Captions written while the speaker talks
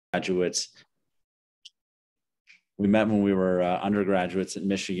graduates. We met when we were undergraduates at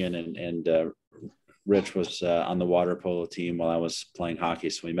Michigan, and Rich was on the water polo team while I was playing hockey.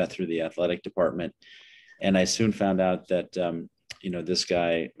 So we met through the athletic department. And I soon found out that, this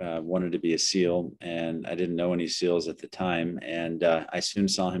guy wanted to be a SEAL, and I didn't know any SEALs at the time. And I soon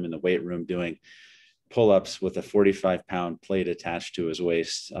saw him in the weight room doing pull-ups with a 45-pound plate attached to his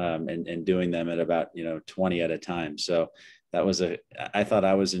waist, and doing them at about 20 at a time. So I thought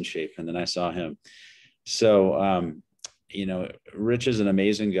I was in shape, and then I saw him. So Rich is an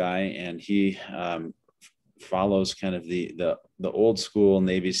amazing guy, and he follows kind of the old school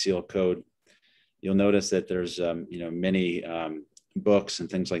Navy SEAL code. You'll notice that there's many books and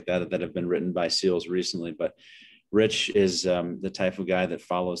things like that have been written by SEALs recently, but Rich is the type of guy that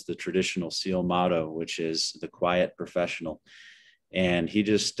follows the traditional SEAL motto, which is the quiet professional. And he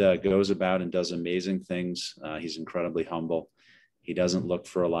just goes about and does amazing things. He's incredibly humble. He doesn't look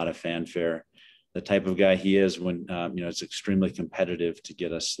for a lot of fanfare. The type of guy he is when, it's extremely competitive to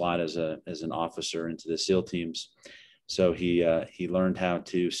get a slot as an officer into the SEAL teams. So he learned how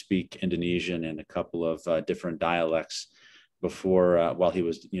to speak Indonesian and a couple of different dialects before, while he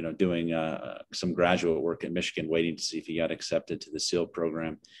was, doing some graduate work at Michigan, waiting to see if he got accepted to the SEAL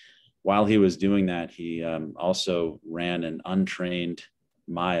program. While he was doing that, he also ran an untrained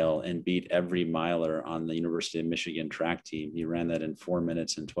mile and beat every miler on the University of Michigan track team. He ran that in 4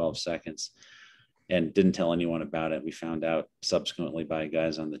 minutes and 12 seconds and didn't tell anyone about it. We found out subsequently by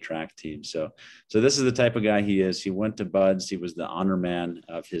guys on the track team. So this is the type of guy he is. He went to BUD/S. He was the honor man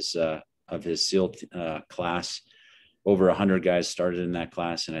of his SEAL class. Over 100 guys started in that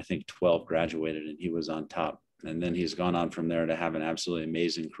class, and I think 12 graduated, and he was on top. And then he's gone on from there to have an absolutely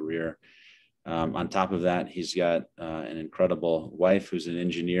amazing career. On top of that, he's got an incredible wife who's an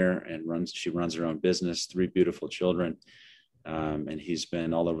engineer and she runs her own business, 3 beautiful children. And he's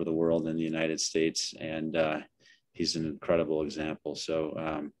been all over the world in the United States, and he's an incredible example.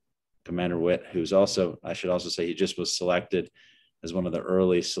 So Commander Witt, who's also, I should also say, he just was selected as one of the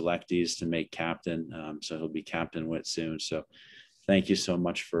early selectees to make captain. So he'll be Captain Witt soon. So thank you so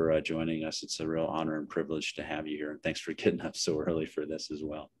much for joining us. It's a real honor and privilege to have you here. And thanks for getting up so early for this as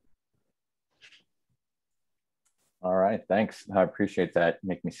well. All right, thanks. I appreciate that.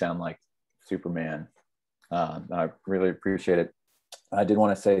 Make me sound like Superman. I really appreciate it. I did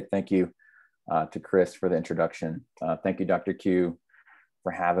want to say thank you to Chris for the introduction. Thank you, Dr. Q,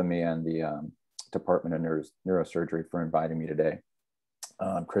 for having me, and the Department of Neurosurgery for inviting me today.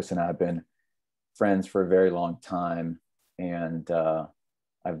 Chris and I have been friends for a very long time, and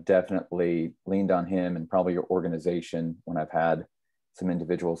I've definitely leaned on him and probably your organization when I've had some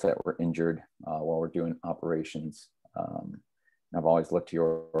individuals that were injured while we're doing operations. And I've always looked to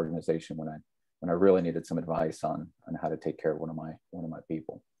your organization when I really needed some advice on how to take care of one of my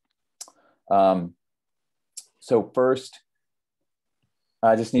people. So first,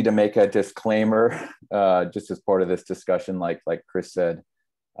 I just need to make a disclaimer, just as part of this discussion. Like Chris said,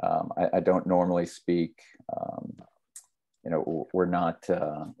 I don't normally speak. We're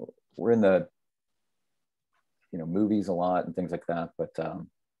in the movies a lot and things like that, but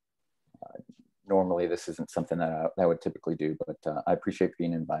normally this isn't something that I would typically do. But I appreciate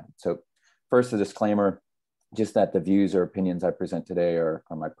being invited. So first, a disclaimer, just that the views or opinions I present today are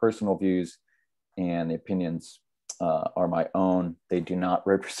my personal views, and the opinions are my own. They do not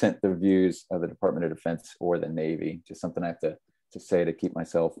represent the views of the Department of Defense or the Navy. Just something I have to say to keep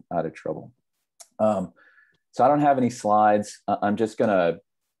myself out of trouble. So I don't have any slides. I'm just gonna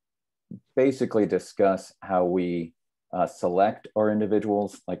basically discuss how we select our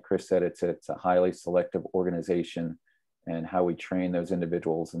individuals. Like Chris said, it's a highly selective organization, and how we train those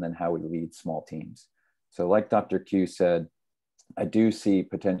individuals, and then how we lead small teams. So like Dr. Q said, I do see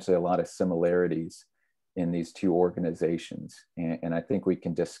potentially a lot of similarities in these two organizations. And I think we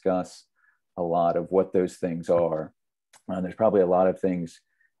can discuss a lot of what those things are. There's probably a lot of things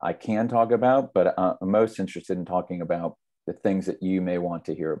I can talk about, but I'm most interested in talking about the things that you may want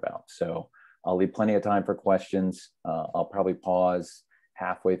to hear about. So I'll leave plenty of time for questions. I'll probably pause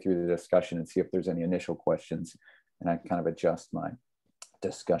halfway through the discussion and see if there's any initial questions, and I kind of adjust my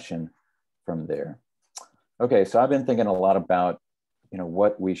discussion from there. Okay, so I've been thinking a lot about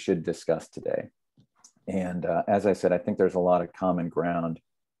what we should discuss today. And as I said, I think there's a lot of common ground,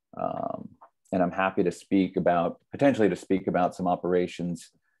 and I'm happy to potentially speak about some operations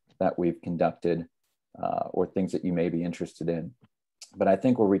that we've conducted or things that you may be interested in. But I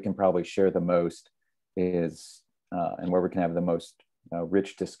think where we can probably share the most is, and where we can have the most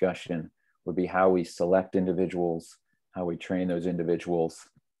rich discussion, would be how we select individuals, how we train those individuals,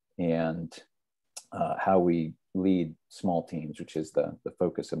 and how we lead small teams, which is the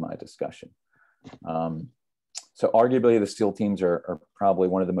focus of my discussion. So arguably the SEAL teams are probably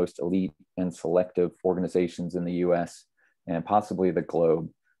one of the most elite and selective organizations in the US and possibly the globe.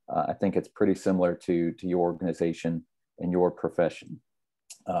 I think it's pretty similar to your organization and your profession.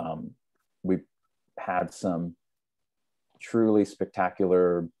 We've had some truly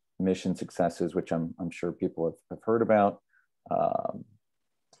spectacular mission successes, which I'm sure people have heard about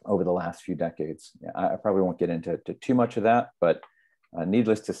over the last few decades. I probably won't get into too much of that, but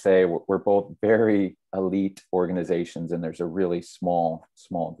needless to say, we're both very elite organizations, and there's a really small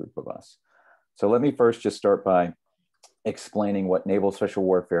group of us. So let me first just start by explaining what naval special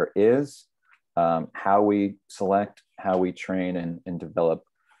warfare is, how we select, how we train and develop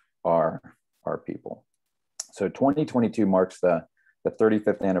our people. So 2022 marks the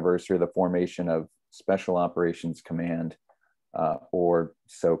 35th anniversary of the formation of Special Operations Command, or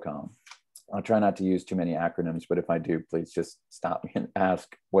SOCOM. I'll try not to use too many acronyms, but if I do, please just stop me and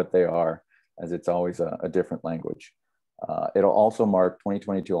ask what they are, as it's always a different language.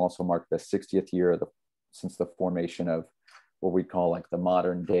 2022 also mark the 60th year since the formation of what we call like the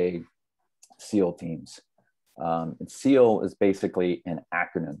modern day SEAL teams. And SEAL is basically an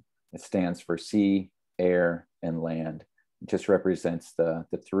acronym. It stands for sea, air, and land. It just represents the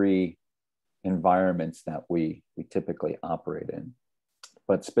three environments that we typically operate in.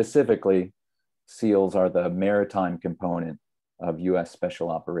 But specifically, SEALs are the maritime component of US Special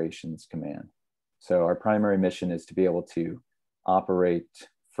Operations Command. So our primary mission is to be able to operate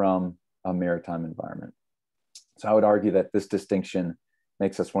from a maritime environment. So I would argue that this distinction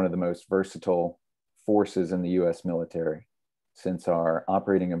makes us one of the most versatile forces in the US military, since our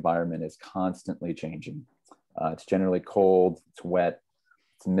operating environment is constantly changing. It's generally cold, it's wet,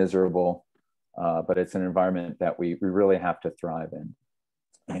 it's miserable, but it's an environment that we really have to thrive in.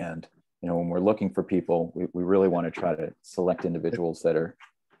 And when we're looking for people, we really want to try to select individuals that are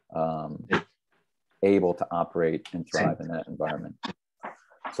able to operate and thrive in that environment.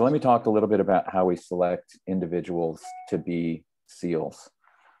 So let me talk a little bit about how we select individuals to be SEALs.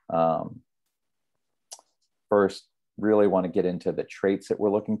 First, really want to get into the traits that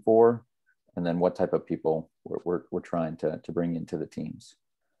we're looking for, and then what type of people we're trying to bring into the teams.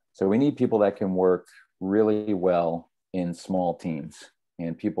 So we need people that can work really well in small teams,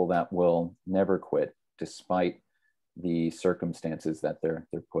 and people that will never quit despite the circumstances that they're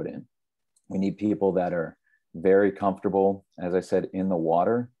put in. We need people that are very comfortable, as I said, in the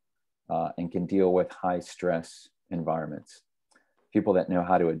water, and can deal with high stress environments. People that know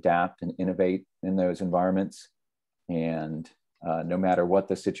how to adapt and innovate in those environments, and no matter what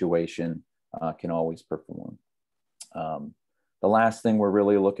the situation, can always perform. The last thing we're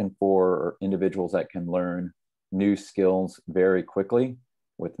really looking for are individuals that can learn new skills very quickly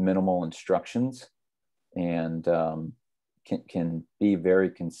with minimal instructions, and can be very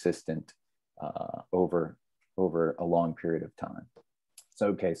consistent over a long period of time.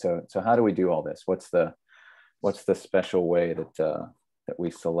 So how do we do all this? What's the special way that we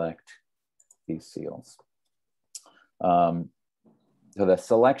select these SEALs? So the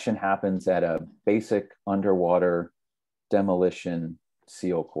selection happens at a basic underwater demolition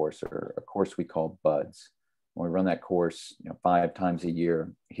SEAL course, or a course we call BUDS. And we run that course 5 times a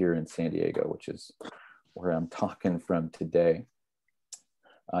year here in San Diego, which is where I'm talking from today.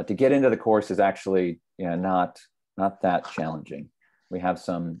 To get into the course is actually not that challenging. We have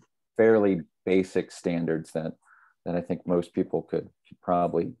some fairly basic standards that I think most people could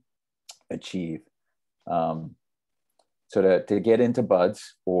probably achieve. So to get into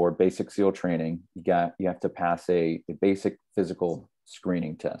BUDS, or basic SEAL training, you have to pass a basic physical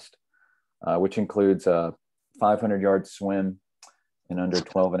screening test, which includes a 500-yard swim in under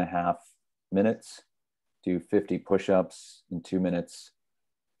 12 and a half minutes, do 50 push-ups in 2 minutes,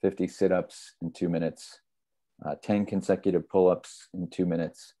 50 sit-ups in 2 minutes, 10 consecutive pull-ups in 2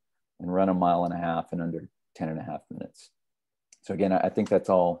 minutes, and run a 1.5 miles in under 10 and a half minutes. So again, I think that's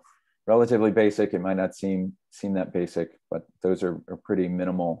all relatively basic. It might not seem that basic, but those are pretty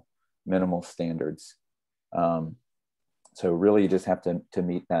minimal standards. So really you just have to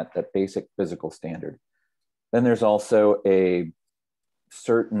meet that basic physical standard. Then there's also a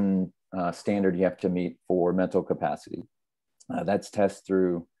certain standard you have to meet for mental capacity. That's tested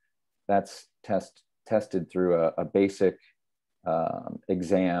through a basic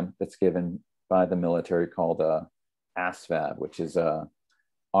exam that's given by the military called ASVAB, which is a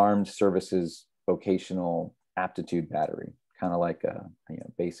Armed Services Vocational Aptitude Battery, kind of like a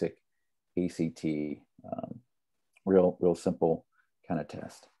basic ACT, real simple kind of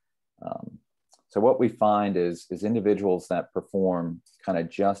test. So what we find is individuals that perform kind of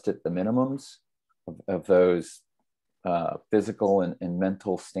just at the minimums of those physical and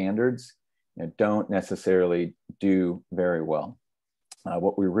mental standards, don't necessarily do very well.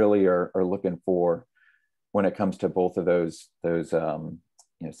 What we really are looking for when it comes to both of those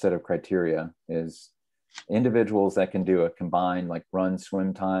set of criteria is individuals that can do a combined like run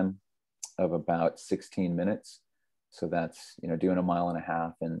swim time of about 16 minutes. So that's, doing a mile and a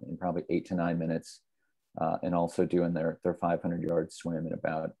half in probably 8 to 9 minutes, and also doing their 500-yard swim in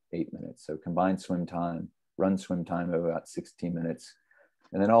about 8 minutes. So combined swim time, run swim time of about 16 minutes.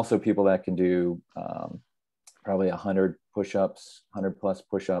 And then also people that can do probably 100 push-ups, 100 plus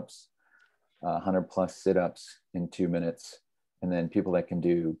push-ups, 100 plus sit-ups in 2 minutes. And then people that can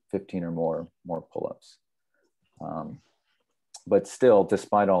do 15 or more pull-ups. But still,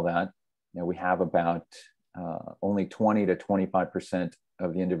 despite all that, we have about only 20 to 25%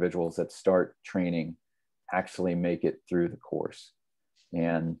 of the individuals that start training actually make it through the course.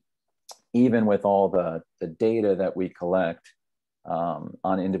 And even with all the data that we collect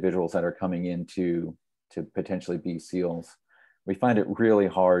on individuals that are coming in to potentially be SEALs, we find it really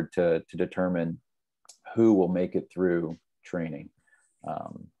hard to determine who will make it through training.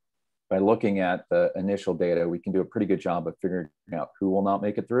 By looking at the initial data, we can do a pretty good job of figuring out who will not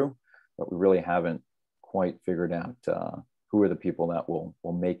make it through, but we really haven't quite figured out who are the people that will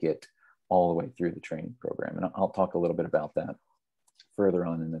make it all the way through the training program. And I'll talk a little bit about that further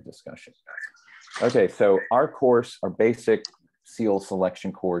on in the discussion. Okay, so our course, our basic SEAL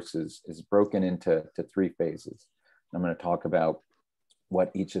selection course is broken into 3 phases. I'm going to talk about what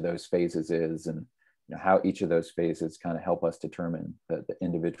each of those phases is and how each of those phases kind of help us determine the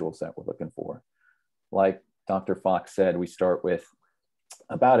individuals that we're looking for. Like Dr. Fox said, we start with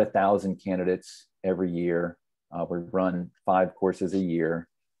about 1,000 candidates every year. We run 5 courses a year.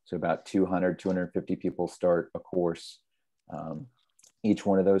 So about 200, 250 people start a course, each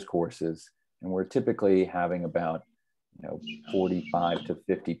one of those courses. And we're typically having about 45 to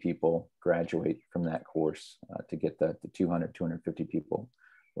 50 people graduate from that course to get the 200, 250 people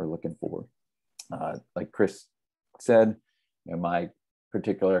we're looking for. Like Chris said, my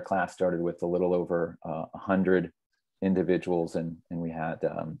particular class started with a little over 100 individuals, and we had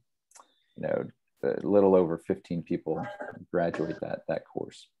a little over 15 people graduate that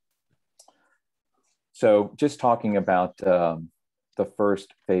course. So just talking about the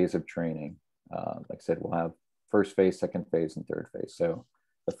first phase of training, like I said, we'll have first phase, second phase, and third phase. So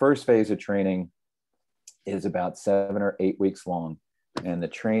the first phase of training is about 7 or 8 weeks long, and the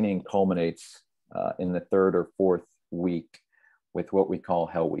training culminates in the 3rd or 4th week with what we call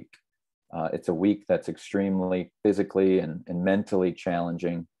Hell Week. It's a week that's extremely physically and mentally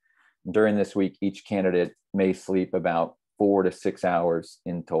challenging. During this week, each candidate may sleep about 4 to 6 hours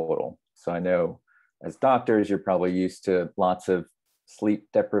in total. So I know as doctors, you're probably used to lots of sleep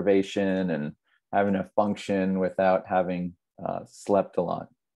deprivation and having to function without having slept a lot.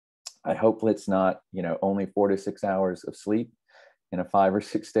 I hope it's not, only 4 to 6 hours of sleep in a 5 or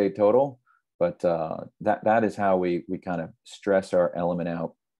 6 day total, but that is how we kind of stress our element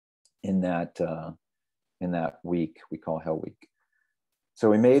out in that week we call Hell Week. So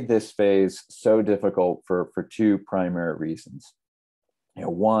we made this phase so difficult for 2 primary reasons.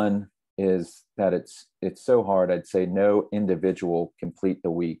 One is that it's so hard. I'd say no individual complete the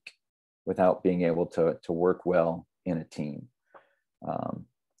week without being able to work well in a team.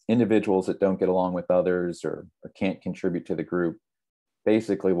 Individuals that don't get along with others or can't contribute to the group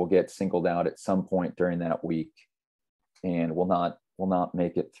basically will get singled out at some point during that week and will not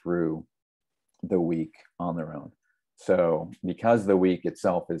make it through the week on their own. So because the week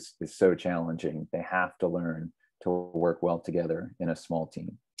itself is so challenging, they have to learn to work well together in a small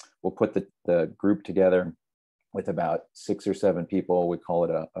team. We'll put the group together with about 6 or 7 people. We call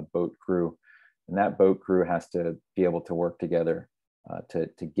it a boat crew. And that boat crew has to be able to work together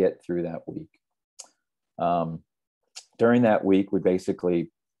to get through that week. During that week, we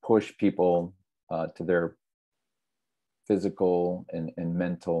basically push people to their physical and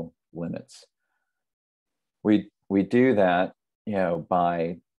mental limits. We do that,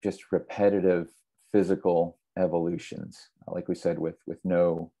 by just repetitive physical evolutions, like we said, with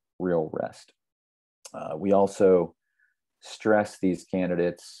no real rest. We also stress these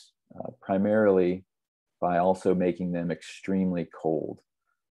candidates primarily by also making them extremely cold.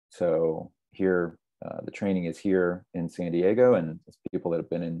 So here, the training is here in San Diego, and as people that have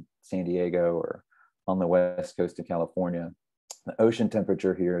been in San Diego or on the west coast of California, the ocean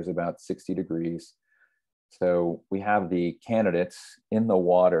temperature here is about 60 degrees. So we have the candidates in the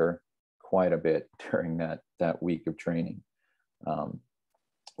water quite a bit during that week of training.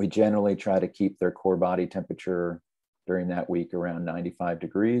 We generally try to keep their core body temperature during that week around 95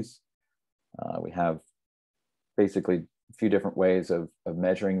 degrees. We have basically a few different ways of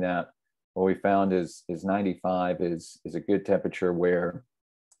measuring that. What we found is 95 is a good temperature where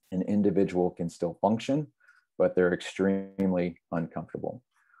an individual can still function, but they're extremely uncomfortable.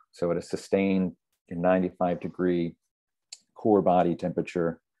 So at a sustained 95-degree core body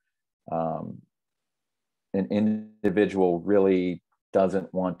temperature, an individual really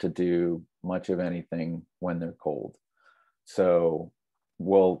doesn't want to do much of anything when they're cold. So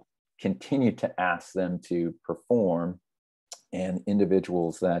we'll continue to ask them to perform, and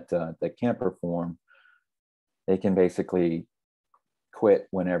individuals that can't perform, they can basically quit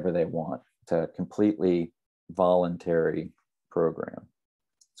whenever they want. It's a completely voluntary program.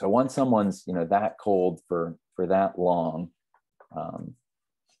 So once someone's that cold for that long,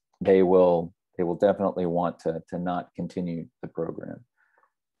 they will definitely want to not continue the program.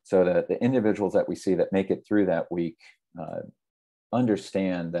 So the individuals that we see that make it through that week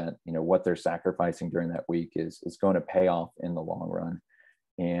understand that what they're sacrificing during that week is going to pay off in the long run,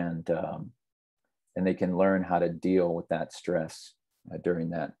 and they can learn how to deal with that stress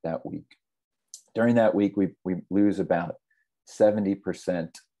during that week. During that week, we lose about 70%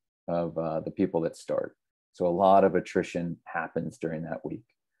 of the people that start. So a lot of attrition happens during that week.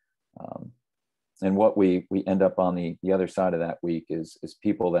 And what we end up on the other side of that week is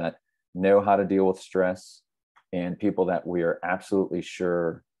people that know how to deal with stress, and people that we are absolutely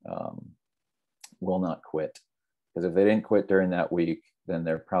sure will not quit. Because if they didn't quit during that week, then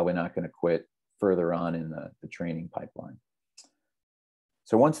they're probably not going to quit further on in the training pipeline.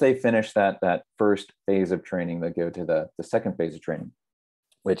 So once they finish that first phase of training, they go to the second phase of training,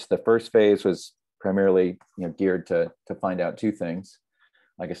 which the first phase was primarily geared to find out two things.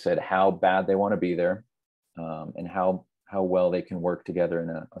 Like I said, how bad they want to be there, and how well they can work together in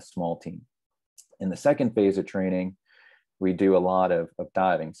a small team. In the second phase of training, we do a lot of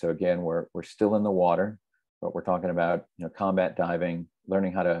diving. So again, we're still in the water, but we're talking about combat diving,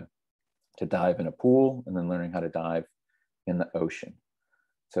 learning how to dive in a pool, and then learning how to dive in the ocean.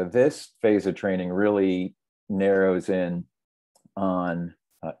 So this phase of training really narrows in on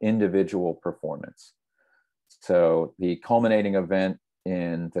individual performance. So the culminating event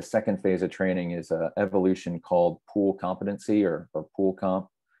in the second phase of training is an evolution called pool competency or pool comp.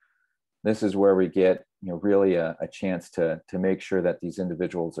 This is where we get really a chance to make sure that these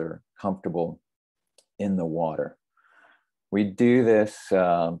individuals are comfortable in the water. We do this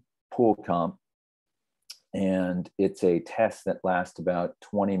pool comp, and it's a test that lasts about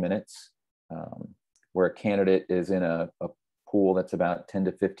 20 minutes, where a candidate is in a pool that's about 10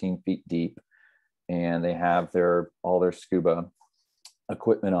 to 15 feet deep, and they have all their scuba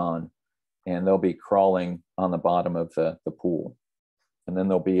equipment on, and they'll be crawling on the bottom of the pool. And then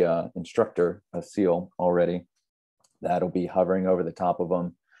there'll be an instructor, a SEAL already, that'll be hovering over the top of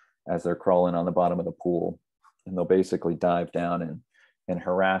them as they're crawling on the bottom of the pool. And they'll basically dive down and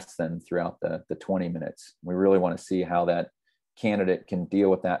harass them throughout the 20 minutes. We really want to see how that candidate can deal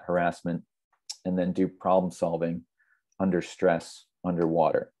with that harassment and then do problem solving under stress,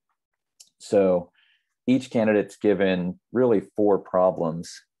 underwater. So each candidate's given really 4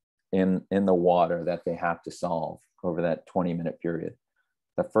 problems in the water that they have to solve over that 20-minute period.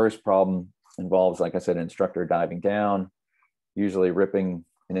 The first problem involves, like I said, an instructor diving down, usually ripping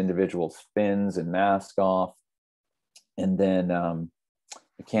an individual's fins and mask off. And then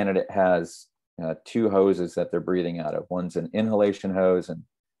the candidate has 2 hoses that they're breathing out of. One's an inhalation hose and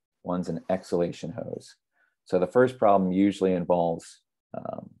one's an exhalation hose. So the first problem usually involves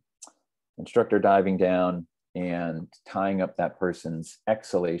instructor diving down and tying up that person's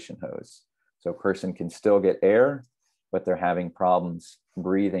exhalation hose. So a person can still get air, but they're having problems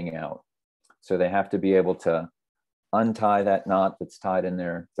breathing out. So they have to be able to untie that knot that's tied in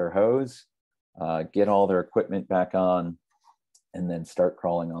their hose, get all their equipment back on, and then start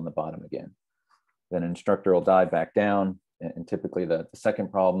crawling on the bottom again. Then an instructor will dive back down, and typically the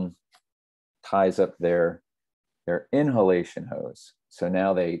second problem ties up their inhalation hose. So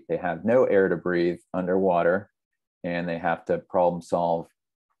now they have no air to breathe underwater, and they have to problem solve,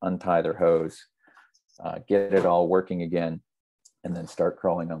 untie their hose, get it all working again, and then start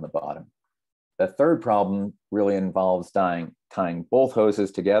crawling on the bottom. The third problem really involves tying both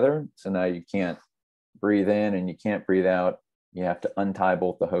hoses together. So now you can't breathe in and you can't breathe out. You have to untie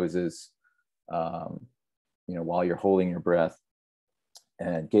both the hoses, while you're holding your breath,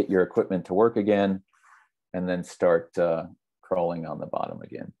 and get your equipment to work again, and then start crawling on the bottom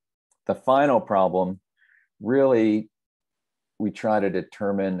again. The final problem, really, we try to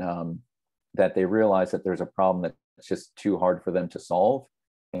determine that they realize that there's a problem that's just too hard for them to solve,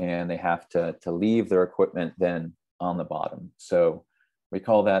 and they have to leave their equipment then on the bottom. So we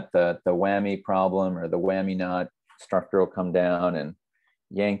call that the whammy problem or the whammy knot. Instructor will come down and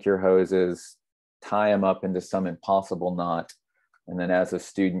yank your hoses, tie them up into some impossible knot. And then as a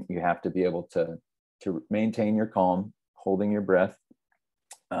student, you have to be able to maintain your calm, holding your breath,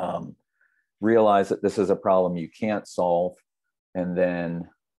 realize that this is a problem you can't solve, and then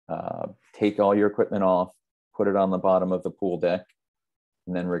take all your equipment off, put it on the bottom of the pool deck,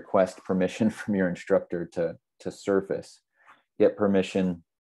 and then request permission from your instructor to surface. Get permission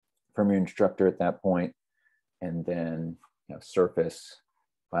from your instructor at that point, and then surface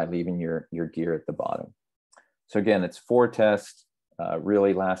by leaving your gear at the bottom. So again, it's 4 tests,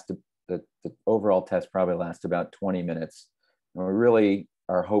 really the overall test probably lasts about 20 minutes. And we really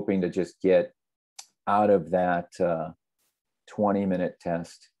are hoping to just get out of that 20-minute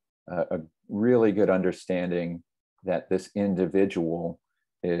test a really good understanding that this individual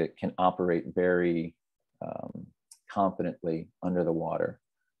can operate very confidently under the water.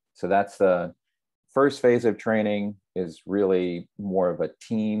 So that's the first phase of training, is really more of a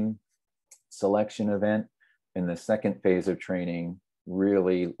team selection event. And the second phase of training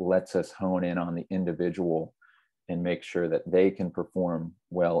really lets us hone in on the individual and make sure that they can perform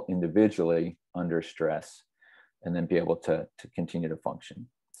well individually under stress, and then be able to continue to function.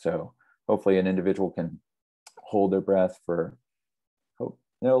 So hopefully an individual can hold their breath for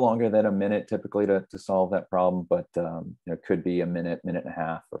no longer than a minute typically to solve that problem, but it could be a minute, minute and a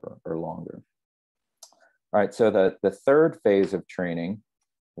half or longer. All right, so the third phase of training,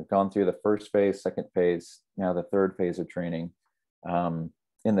 we've gone through the first phase, second phase, now the third phase of training.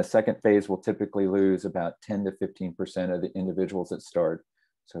 In the second phase, we'll typically lose about 10 to 15% of the individuals that start.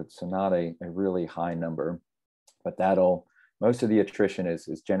 So it's not a really high number, but most of the attrition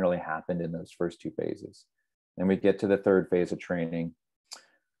is generally happened in those first 2 phases. Then we get to the third phase of training,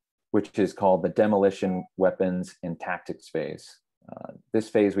 which is called the demolition weapons and tactics phase. This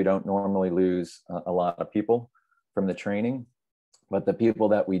phase, we don't normally lose a lot of people from the training, but the people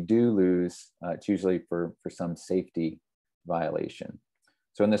that we do lose, it's usually for some safety violation.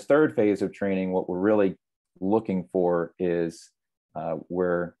 So in this third phase of training, what we're really looking for is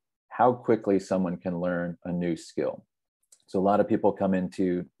how quickly someone can learn a new skill. So a lot of people come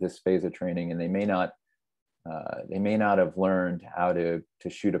into this phase of training and they may not have learned how to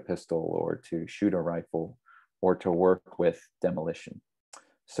shoot a pistol or to shoot a rifle or to work with demolition.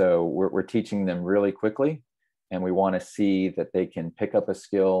 So we're teaching them really quickly, and we want to see that they can pick up a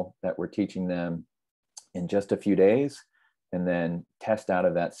skill that we're teaching them in just a few days, and then test out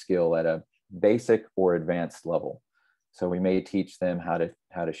of that skill at a basic or advanced level. So we may teach them how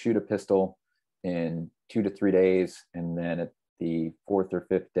to shoot a pistol in 2 to 3 days, and then at the 4th or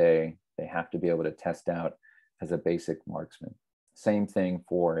 5th day, they have to be able to test out as a basic marksman. Same thing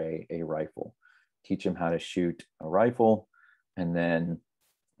for a rifle. Teach them how to shoot a rifle, and then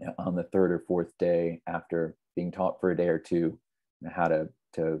on the 3rd or 4th day, after being taught for a day or two, how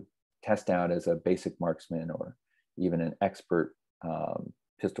to test out as a basic marksman or even an expert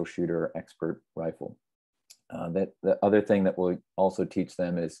pistol shooter or expert rifle. The other thing that we'll also teach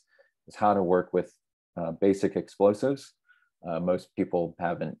them is how to work with basic explosives. Most people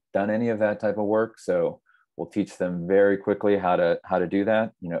haven't done any of that type of work, so we'll teach them very quickly how to do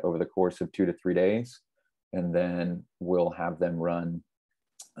that, over the course of 2 to 3 days, and then we'll have them run,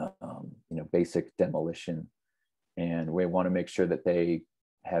 basic demolition. And we want to make sure that they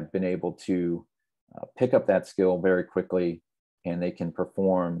have been able to pick up that skill very quickly, and they can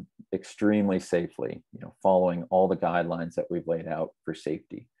perform extremely safely, following all the guidelines that we've laid out for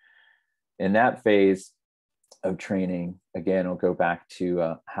safety. In that phase of training, again, I'll go back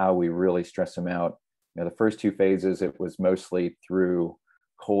to how we really stress them out. The first 2 phases, it was mostly through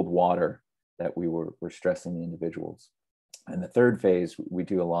cold water that we were stressing the individuals. And the third phase, we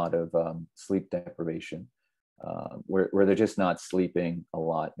do a lot of sleep deprivation, where they're just not sleeping a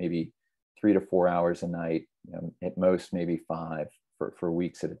lot, maybe 3 to 4 hours a night, at most maybe 5 for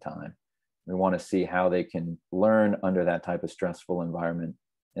weeks at a time. We want to see how they can learn under that type of stressful environment.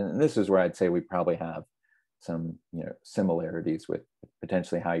 And this is where I'd say we probably have some similarities with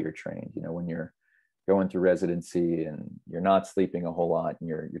potentially how you're trained. When you're going through residency and you're not sleeping a whole lot and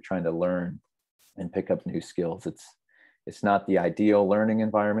you're trying to learn and pick up new skills, it's not the ideal learning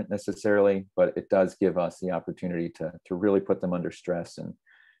environment necessarily, but it does give us the opportunity to really put them under stress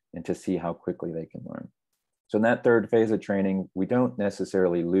and to see how quickly they can learn. So in that third phase of training, we don't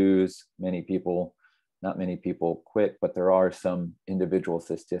necessarily lose many people. Not many people quit, but there are some individuals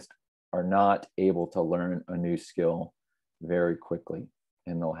that just are not able to learn a new skill very quickly,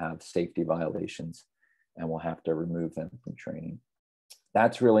 and they'll have safety violations, and we'll have to remove them from training.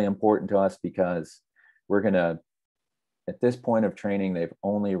 That's really important to us because we're going to at this point of training, they've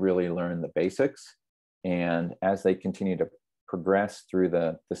only really learned the basics. And as they continue to progress through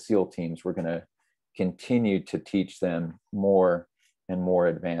the SEAL teams, we're going to continue to teach them more and more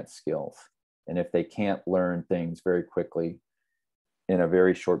advanced skills. And if they can't learn things very quickly in a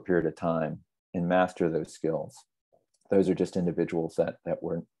very short period of time and master those skills, those are just individuals that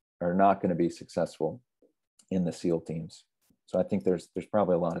are not going to be successful in the SEAL teams. So I think there's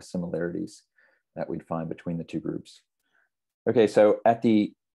probably a lot of similarities that we'd find between the two groups. Okay, so at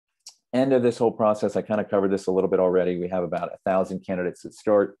the end of this whole process, I kind of covered this a little bit already. We have about 1,000 candidates that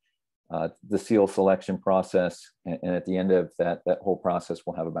start the SEAL selection process. And at the end of that whole process,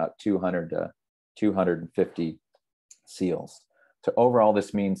 we'll have about 200 to 250 SEALs. So overall,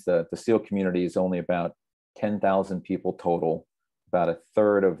 this means that the SEAL community is only about 10,000 people total. About a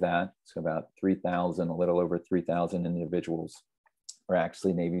third of that, so about 3,000, a little over 3,000 individuals are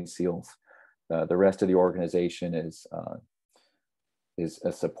actually Navy SEALs. The rest of the organization is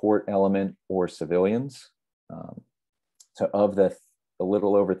a support element or civilians. So of the a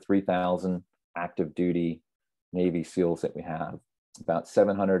little over 3,000 active duty Navy SEALs that we have, about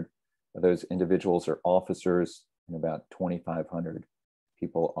 700 of those individuals are officers and about 2,500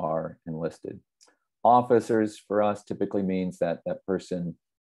 people are enlisted. Officers for us typically means that that person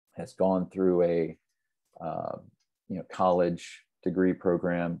has gone through a college degree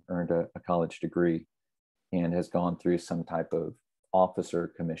program, earned a college degree, and has gone through some type of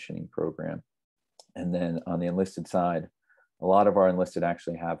officer commissioning program. And then on the enlisted side, a lot of our enlisted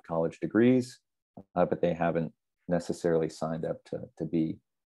actually have college degrees, but they haven't necessarily signed up to be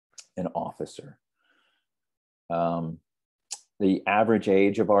an officer. The average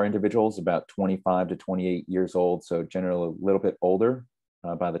age of our individuals is about 25 to 28 years old, so generally a little bit older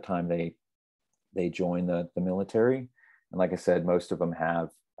by the time they join the military. And like I said, most of them have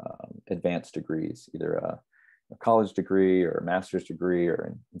advanced degrees, either a college degree or a master's degree,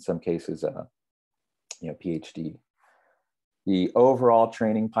 or in some cases, PhD. The overall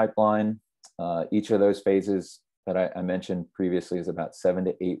training pipeline, each of those phases that I mentioned previously is about 7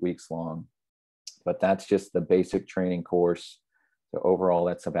 to 8 weeks long, but that's just the basic training course. So overall,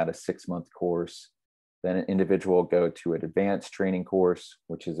 that's about a 6-month course. Then an individual will go to an advanced training course,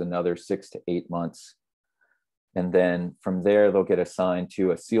 which is another 6 to 8 months. And then from there, they'll get assigned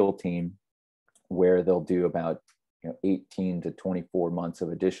to a SEAL team where they'll do about 18 to 24 months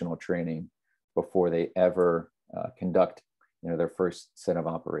of additional training before they ever conduct their first set of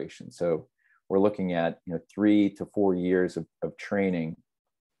operations. So we're looking at 3 to 4 years of training,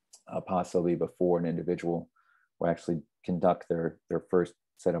 possibly before an individual will actually conduct their first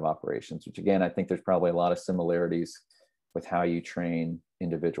set of operations, which again, I think there's probably a lot of similarities with how you train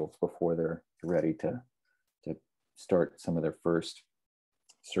individuals before they're ready to start some of their first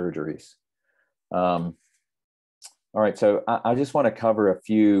surgeries. All right, so I just want to cover a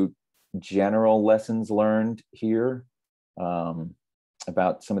few general lessons learned here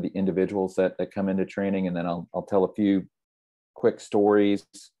about some of the individuals that come into training, and then I'll tell a few quick stories,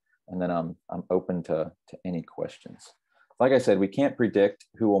 and then I'm open to any questions. Like I said, we can't predict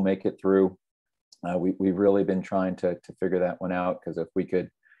who will make it through. We've really been trying to figure that one out, because if we could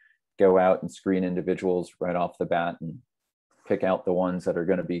go out and screen individuals right off the bat and pick out the ones that are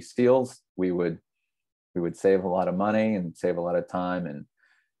going to be SEALs, we would save a lot of money and save a lot of time and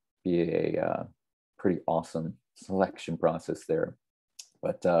be a pretty awesome selection process there.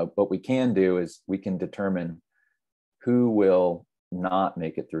 But what we can do is we can determine who will not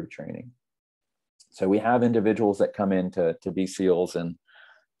make it through training. So we have individuals that come in to be SEALs, and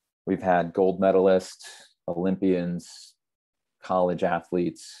we've had gold medalists, Olympians, college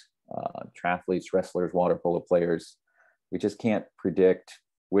athletes, triathletes, wrestlers, water polo players. We just can't predict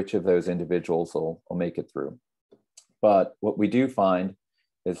which of those individuals will make it through. But what we do find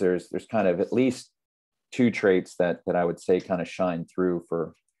is there's kind of at least 2 traits that I would say kind of shine through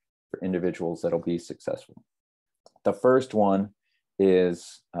for individuals that'll be successful. The first one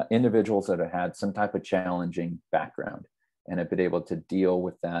is individuals that have had some type of challenging background and have been able to deal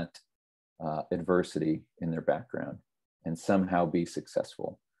with that adversity in their background and somehow be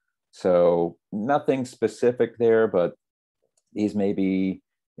successful. So nothing specific there, but these may be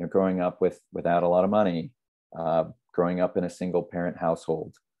growing up without a lot of money, growing up in a single parent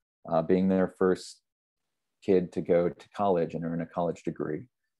household, being their first kid to go to college and earn a college degree.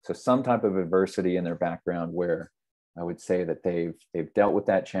 So some type of adversity in their background where I would say that they've dealt with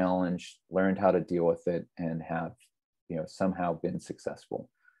that challenge, learned how to deal with it, and have somehow been successful,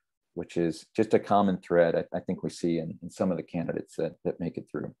 which is just a common thread I think we see in some of the candidates that make it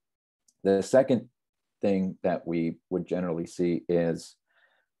through. The second thing that we would generally see is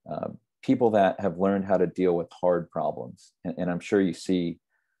people that have learned how to deal with hard problems. And I'm sure you see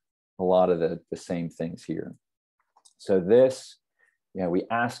a lot of the same things here. So this, we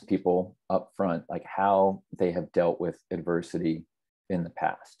ask people up front, like how they have dealt with adversity in the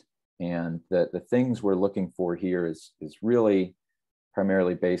past. And the things we're looking for here is really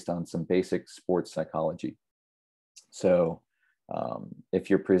primarily based on some basic sports psychology. So if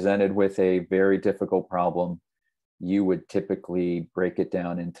you're presented with a very difficult problem, you would typically break it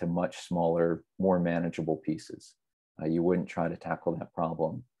down into much smaller, more manageable pieces. You wouldn't try to tackle that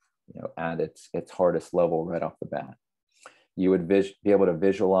problem, at its hardest level right off the bat. You would be able to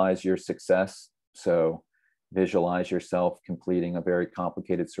visualize your success. So visualize yourself completing a very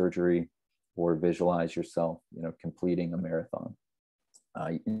complicated surgery, or visualize yourself, completing a marathon.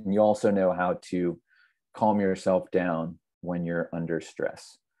 You also know how to calm yourself down when you're under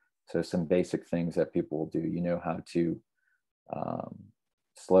stress. So some basic things that people will do, how to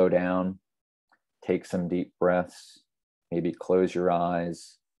slow down, take some deep breaths, maybe close your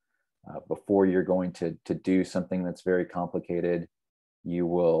eyes. Before you're going to do something that's very complicated, you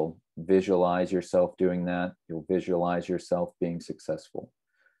will visualize yourself doing that. You'll visualize yourself being successful.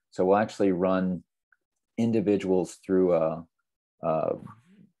 So we'll actually run individuals through a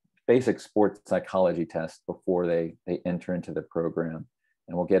basic sports psychology test before they enter into the program.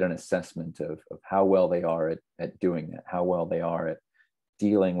 And we'll get an assessment of how well they are at doing that, how well they are at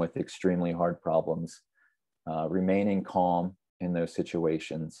dealing with extremely hard problems, remaining calm in those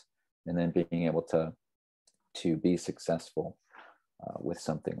situations, and then being able to be successful with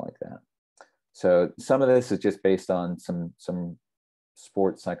something like that. So some of this is just based on some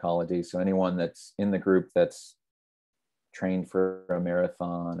sports psychology. So anyone that's in the group that's trained for a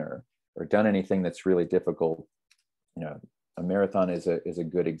marathon or done anything that's really difficult, a marathon is a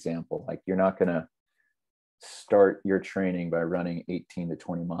good example. Like, you're not going to start your training by running 18 to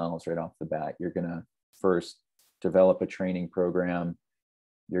 20 miles right off the bat. You're going to first develop a training program.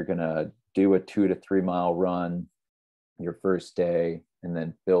 You're going to do a 2 to 3 mile run your first day, and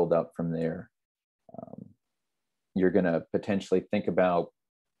then build up from there. You're going to potentially think about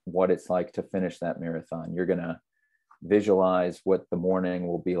what it's like to finish that marathon. You're going to visualize what the morning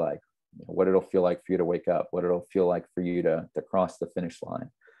will be like, what it'll feel like for you to wake up, what it'll feel like for you to cross the finish line.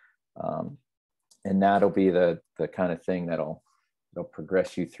 And that'll be the kind of thing that'll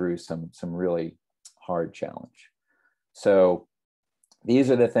progress you through some really hard challenge. So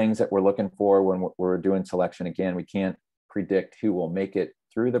these are the things that we're looking for when we're doing selection. Again, we can't predict who will make it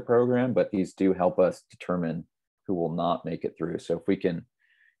through the program, but these do help us determine who will not make it through. So if we can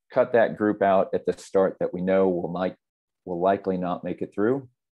cut that group out at the start that we know will likely not make it through,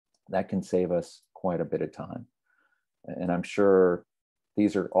 that can save us quite a bit of time. And I'm sure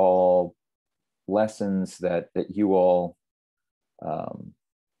these are all lessons that you all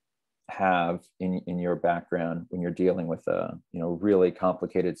have in your background when you're dealing with a really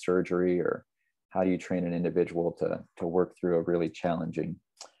complicated surgery, or how do you train an individual to work through a really challenging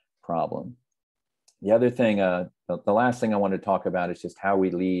problem. The other thing, the last thing I want to talk about is just how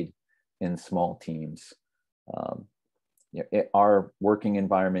we lead in small teams. Our working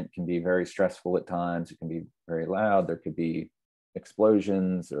environment can be very stressful at times. It can be very loud. There could be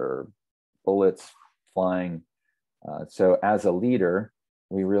explosions or bullets flying. So as a leader,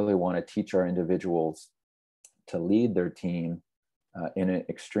 we really want to teach our individuals to lead their team in an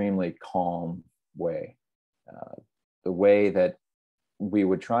extremely calm way. The way that we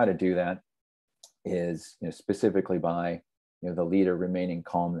would try to do that is specifically by the leader remaining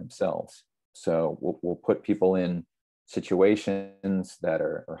calm themselves. So we'll put people in situations that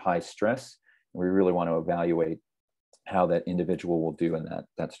are high stress. We really want to evaluate how that individual will do in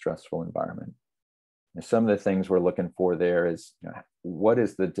that stressful environment. And some of the things we're looking for there is, what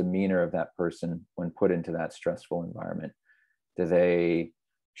is the demeanor of that person when put into that stressful environment? Do they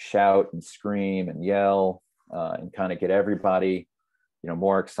shout and scream and yell and kind of get everybody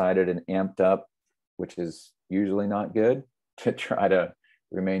more excited and amped up, which is usually not good, to try to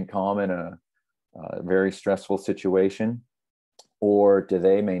remain calm in a very stressful situation? Or do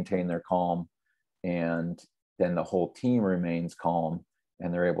they maintain their calm, and then the whole team remains calm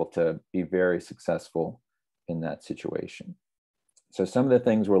and they're able to be very successful in that situation? So some of the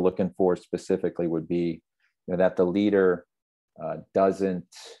things we're looking for specifically would be that the leader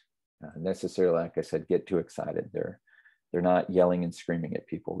doesn't necessarily, like I said, get too excited. They're not yelling and screaming at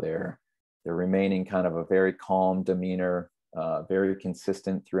people. They're remaining kind of a very calm demeanor, very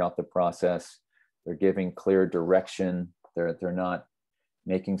consistent throughout the process. They're giving clear direction. They're not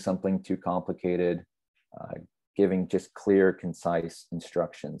making something too complicated, giving just clear, concise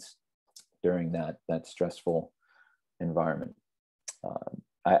instructions during that stressful environment.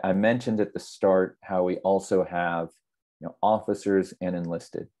 I mentioned at the start how we also have, officers and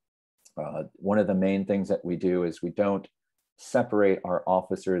enlisted. One of the main things that we do is we don't separate our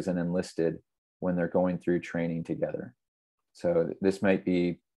officers and enlisted when they're going through training together. So this might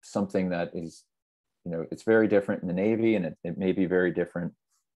be something that is, it's very different in the Navy, and it may be very different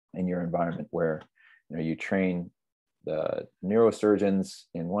in your environment where, you train the neurosurgeons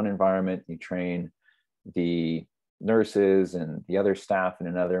in one environment, you train the nurses and the other staff in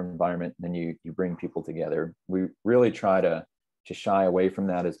another environment, and then you bring people together. We really try to shy away from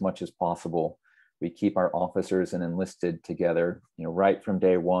that as much as possible. We keep our officers and enlisted together, right from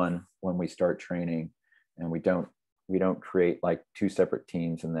day one when we start training, and we don't create like two separate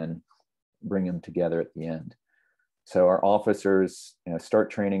teams and then bring them together at the end. So our officers,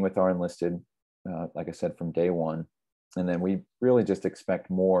 start training with our enlisted, like I said, from day one, and then we really just expect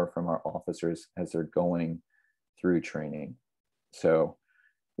more from our officers as they're going through training. So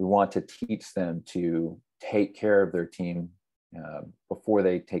we want to teach them to take care of their team before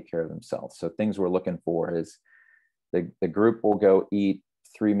they take care of themselves. So things we're looking for is the group will go eat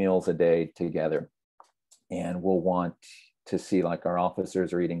 3 meals a day together, and we'll want to see like our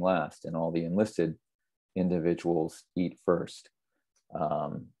officers are eating last and all the enlisted individuals eat first.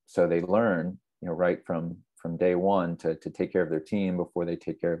 So they learn, right from day one to take care of their team before they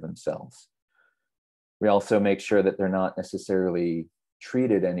take care of themselves. We also make sure that they're not necessarily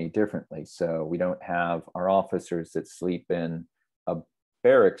treated any differently. So we don't have our officers that sleep in a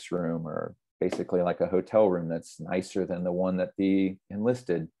barracks room or basically like a hotel room that's nicer than the one that the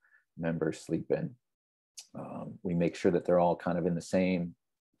enlisted members sleep in. We make sure that they're all kind of in the same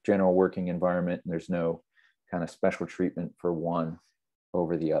general working environment, and there's no kind of special treatment for one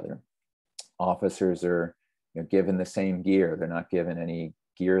over the other. Officers are given the same gear. They're not given any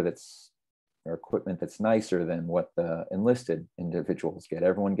gear or equipment that's nicer than what the enlisted individuals get.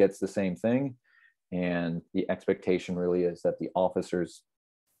 Everyone gets the same thing, and the expectation really is that the officers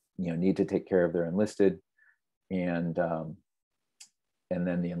need to take care of their enlisted, and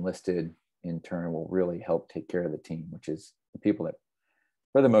then the enlisted in turn will really help take care of the team, which is the people that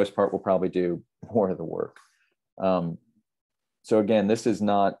for the most part will probably do more of the work. So again, this is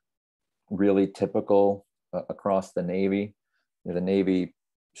not really typical across the Navy. The Navy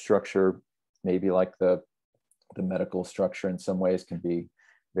structure, maybe like the medical structure in some ways, can be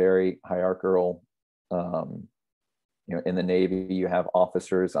very hierarchical. In the Navy, you have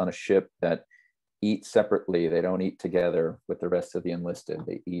officers on a ship that eat separately. They don't eat together with the rest of the enlisted.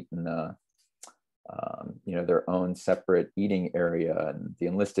 They eat in their own separate eating area, and the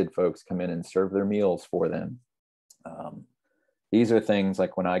enlisted folks come in and serve their meals for them. These are things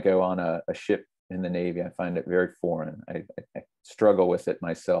like when I go on a ship in the Navy, I find it very foreign. I struggle with it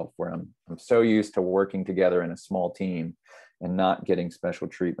myself, where I'm so used to working together in a small team and not getting special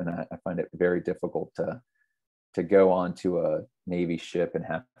treatment. I find it very difficult to go onto a Navy ship and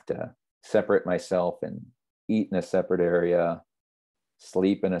have to separate myself and eat in a separate area,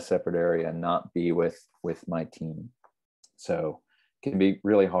 sleep in a separate area, and not be with my team. So it can be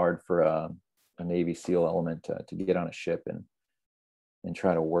really hard for a Navy SEAL element to get on a ship and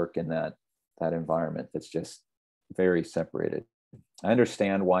try to work in that environment that's just very separated. I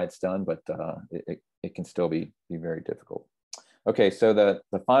understand why it's done, but it can still be very difficult. Okay, so the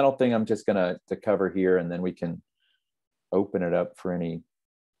final thing I'm just gonna cover here, and then we can open it up for any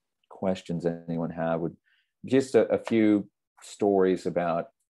questions anyone have, would just a few stories about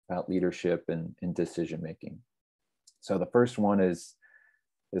leadership and decision making. So the first one is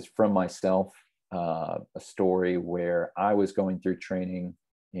from myself, a story where I was going through training,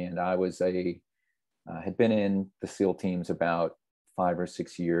 and I was had been in the SEAL teams about 5 or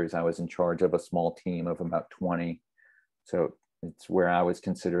 6 years. I was in charge of a small team of about 20. So it's where I was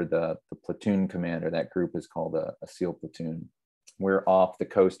considered the platoon commander. That group is called a SEAL platoon. We're off the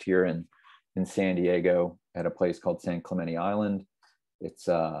coast here in San Diego at a place called San Clemente Island. It's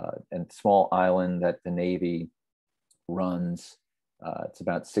a small island that the Navy runs. It's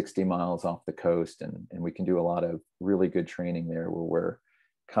about 60 miles off the coast, and we can do a lot of really good training there, where we're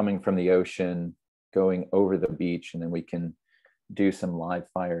coming from the ocean, going over the beach, and then we can do some live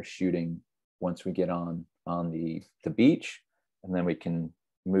fire shooting once we get on the beach, and then we can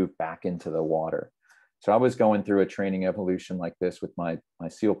move back into the water. So I was going through a training evolution like this with my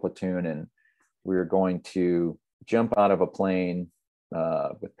SEAL platoon, and we were going to jump out of a plane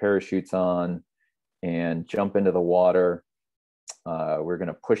with parachutes on and jump into the water. We're going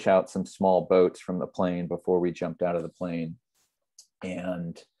to push out some small boats from the plane before we jumped out of the plane,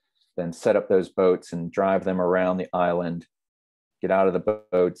 and then set up those boats and drive them around the island, get out of the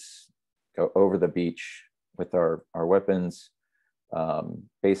boats, go over the beach with our weapons,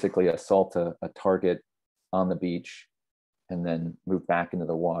 basically assault a target on the beach, and then move back into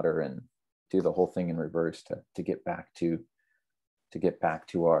the water and do the whole thing in reverse to get back to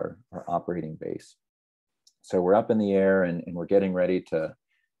our operating base. So we're up in the air and we're getting ready to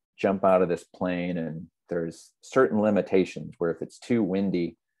jump out of this plane, and there's certain limitations where if it's too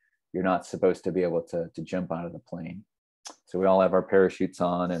windy, you're not supposed to be able to jump out of the plane. So we all have our parachutes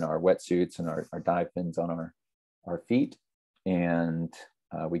on and our wetsuits and our dive fins on our feet. And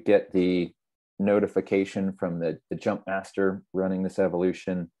we get the notification from the jump master running this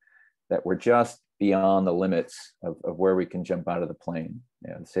evolution that we're just beyond the limits of where we can jump out of the plane.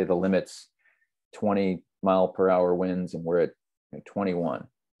 You know, say the limit's 20-mile-per-hour winds and we're at 21.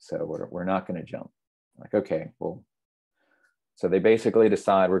 So we're not going to jump. Like, okay, well, so they basically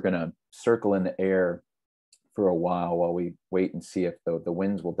decide we're going to circle in the air for a while we wait and see if the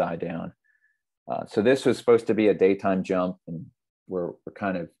winds will die down. So this was supposed to be a daytime jump, and we're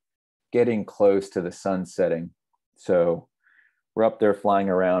kind of getting close to the sun setting. So we're up there flying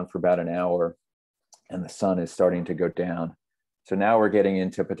around for about an hour, and the sun is starting to go down. So now we're getting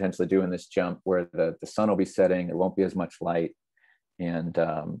into potentially doing this jump where the sun will be setting, there won't be as much light. And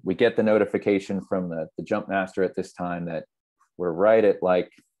we get the notification from the jump master at this time that we're right at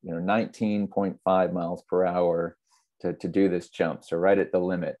 19.5 miles per hour to do this jump. So right at the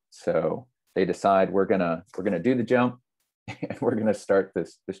limit. So they decide we're gonna do the jump and we're gonna start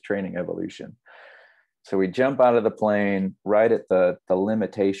this training evolution. So we jump out of the plane right at the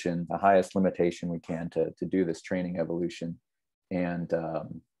limitation, the highest limitation we can to do this training evolution. And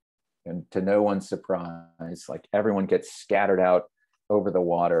to no one's surprise, like everyone gets scattered out over the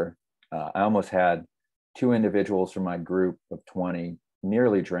water. I almost had 2 individuals from my group of 20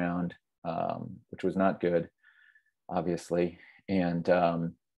 nearly drowned, which was not good, obviously. And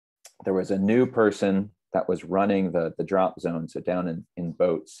there was a new person that was running the drop zone, so down in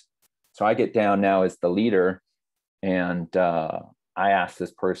boats. So I get down now as the leader, and I asked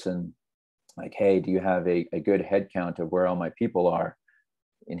this person, like, hey, do you have a good head count of where all my people are?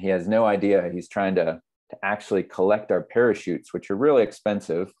 And he has no idea. He's trying to actually collect our parachutes, which are really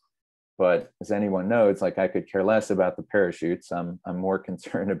expensive. But as anyone knows, like, I could care less about the parachutes. I'm more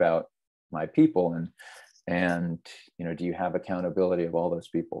concerned about my people and do you have accountability of all those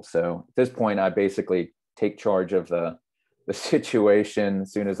people? So at this point, I basically take charge of the situation.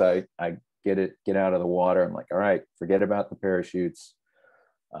 As soon as I get out of the water, I'm like, all right, forget about the parachutes.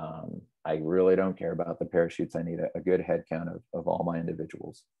 I really don't care about the parachutes. I need a good head count of all my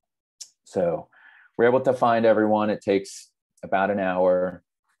individuals. So we're able to find everyone. It takes about an hour.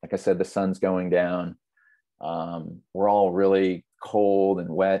 Like I said, the sun's going down. We're all really cold and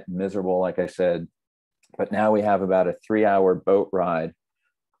wet and miserable, like I said. But now we have about a 3-hour boat ride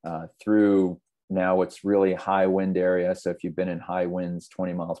through now what's really high wind area. So if you've been in high winds,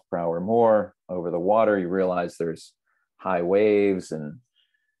 20 miles per hour or more over the water, you realize there's high waves, and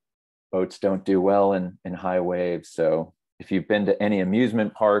boats don't do well in high waves. So if you've been to any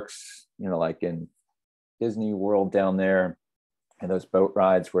amusement parks, like in Disney World down there, and those boat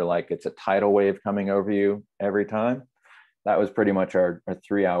rides where like it's a tidal wave coming over you every time, that was pretty much our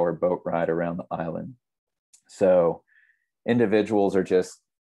 3-hour boat ride around the island. So individuals are just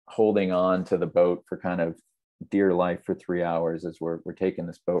holding on to the boat for kind of dear life for 3 hours as we're taking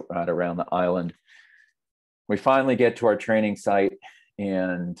this boat ride around the island. We finally get to our training site,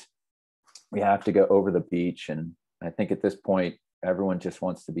 and we have to go over the beach. And I think at this point, everyone just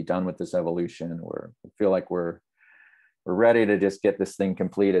wants to be done with this evolution. We feel like we're ready to just get this thing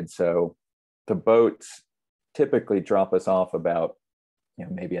completed. So the boats typically drop us off about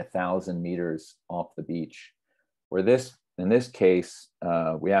maybe 1,000 meters off the beach. Where in this case,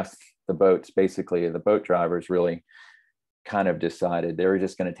 we asked the boats, basically the boat drivers really kind of decided they were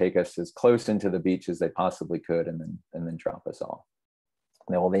just going to take us as close into the beach as they possibly could and then drop us off.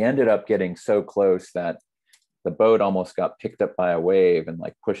 Well, they ended up getting so close that the boat almost got picked up by a wave and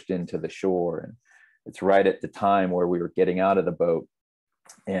like pushed into the shore. And it's right at the time where we were getting out of the boat.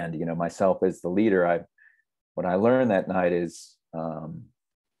 And, myself as the leader, what I learned that night is,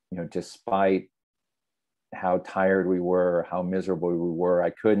 despite how tired we were, how miserable we were, I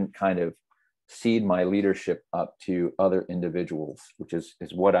couldn't kind of cede my leadership up to other individuals, which is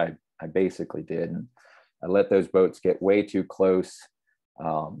what I basically did. And I let those boats get way too close.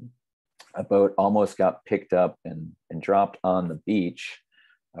 A boat almost got picked up and dropped on the beach,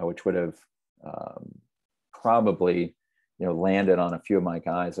 which would have probably landed on a few of my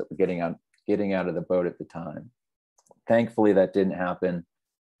guys that were getting out of the boat at the time. Thankfully, that didn't happen.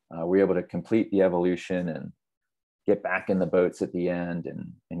 We were able to complete the evolution and get back in the boats at the end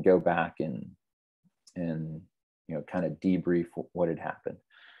and go back and kind of debrief what had happened.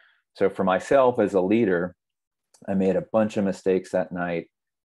 So for myself as a leader, I made a bunch of mistakes that night,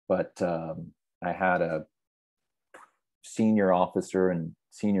 but I had a senior officer and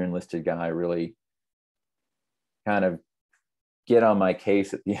senior enlisted guy really kind of get on my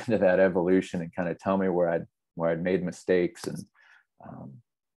case at the end of that evolution and kind of tell me where I'd made mistakes. And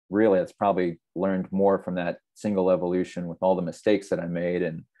really, it's probably learned more from that single evolution with all the mistakes that I made,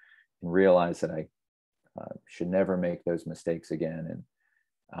 and realized that I should never make those mistakes again, and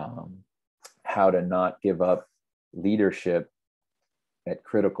how to not give up leadership at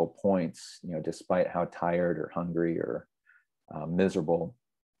critical points, despite how tired or hungry or miserable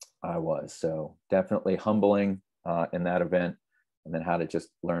I was. So definitely humbling in that event, and then how to just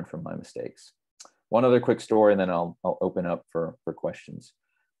learn from my mistakes. One other quick story, and then I'll open up for questions.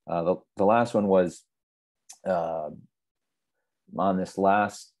 The last one was on this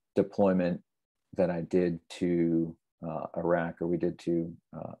last deployment that I did to Iraq, or we did to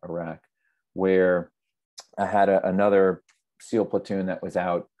Iraq, where I had another SEAL platoon that was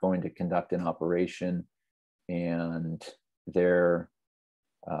out going to conduct an operation, and there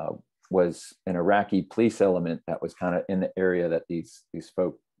was an Iraqi police element that was kind of in the area that these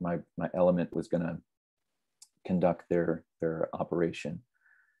folk, my element was going to conduct their operation.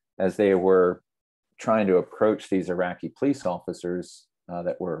 As they were trying to approach these Iraqi police officers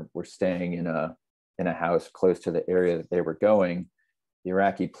that were staying in a house close to the area that they were going, the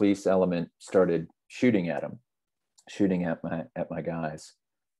Iraqi police element started shooting at them, shooting at my guys.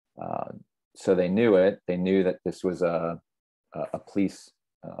 So they knew it. They knew that this was a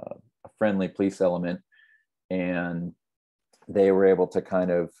friendly police element, and they were able to kind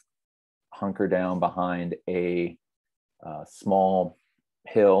of hunker down behind a small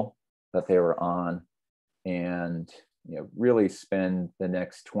hill that they were on, and really spend the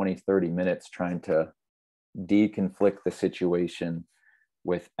next 20-30 minutes trying to deconflict the situation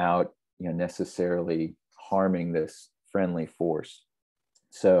without necessarily harming this friendly force.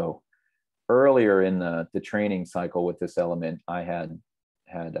 So earlier in the training cycle with this element, I had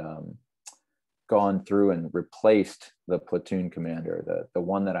gone through and replaced the platoon commander. The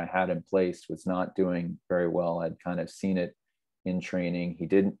one that I had in place was not doing very well. I'd kind of seen it in training. He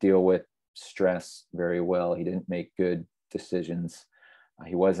didn't deal with stress very well. He didn't make good decisions.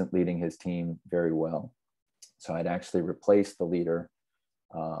 He wasn't leading his team very well. So I'd actually replaced the leader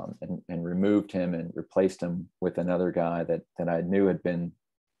and removed him and replaced him with another guy that I knew had been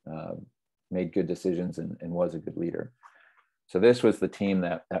made good decisions and was a good leader. So this was the team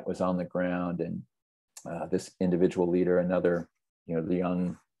that was on the ground, and this individual leader, another, the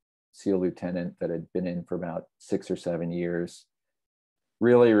young SEAL lieutenant that had been in for about 6 or 7 years,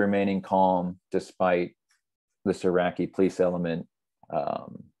 really remaining calm despite this Iraqi police element.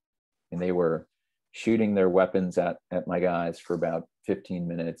 And they were shooting their weapons at my guys for about 15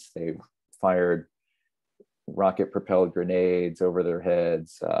 minutes. They fired rocket propelled grenades over their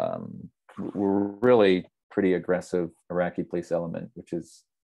heads. Were really pretty aggressive Iraqi police element, which is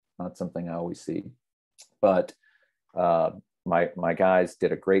not something I always see. But my guys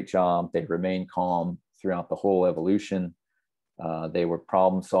did a great job. They remained calm throughout the whole evolution. They were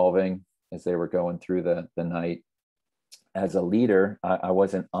problem solving as they were going through the night. As a leader, I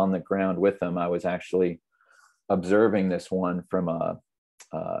wasn't on the ground with them. I was actually observing this one from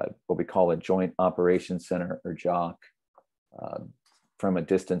what we call a joint operations center, or JOC, from a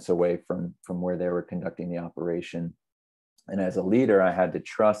distance away from where they were conducting the operation. And as a leader, I had to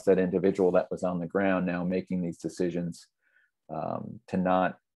trust that individual that was on the ground now making these decisions,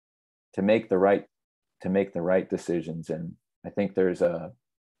 to make the right decisions. And I think there's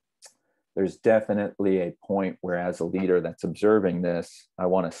definitely a point where, as a leader that's observing this, I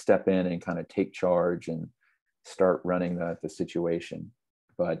want to step in and kind of take charge and start running the situation.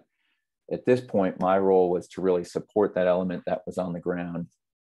 But at this point, my role was to really support that element that was on the ground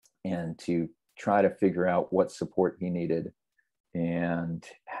and to try to figure out what support he needed and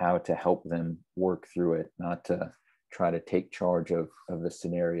how to help them work through it, not to try to take charge of the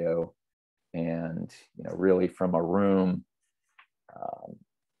scenario. And, really from a room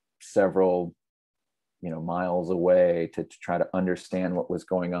several, miles away to try to understand what was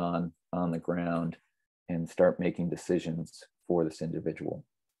going on the ground and start making decisions for this individual.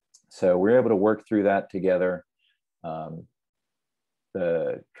 So we're able to work through that together.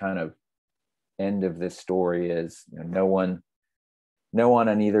 The kind of end of this story is, no one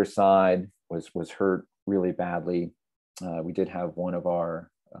on either side was hurt really badly. We did have one of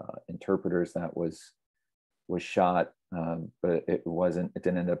our interpreters that was shot, but it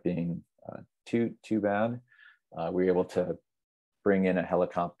didn't end up being too bad. We were able to bring in a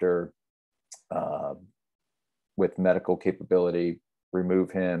helicopter with medical capability, remove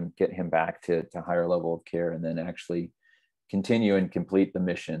him, get him back to higher level of care, and then actually continue and complete the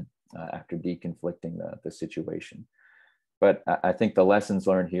mission after deconflicting the situation. But I think the lessons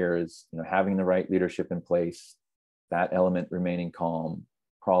learned here is, having the right leadership in place, that element remaining calm,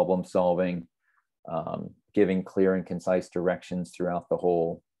 problem solving, giving clear and concise directions throughout the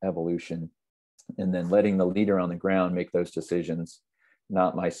whole evolution, and then letting the leader on the ground make those decisions,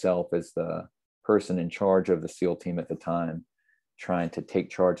 not myself as the person in charge of the SEAL team at the time, trying to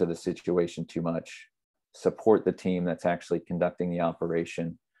take charge of the situation too much, support the team that's actually conducting the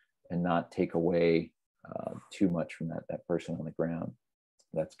operation, and not take away too much from that person on the ground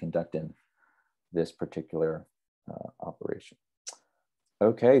that's conducting this particular operation.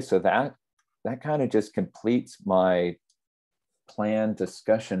 Okay, so that kind of just completes my planned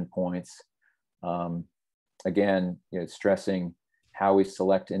discussion points. Again, stressing how we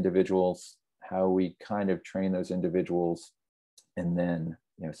select individuals, how we kind of train those individuals, and then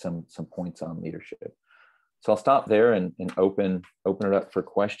some points on leadership. So I'll stop there and open it up for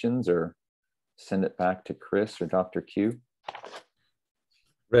questions, or send it back to Chris or Dr. Q.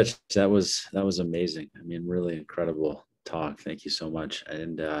 Rich, that was amazing. I mean, really incredible talk. Thank you so much.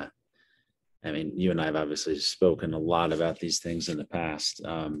 And I mean, you and I have obviously spoken a lot about these things in the past.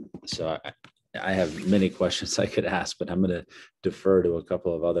 So I have many questions I could ask, but I'm going to defer to a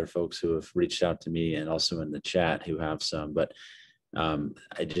couple of other folks who have reached out to me and also in the chat who have some. But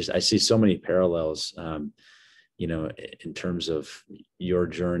I see so many parallels, in terms of your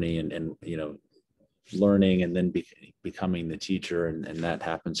journey and learning and then becoming the teacher, and that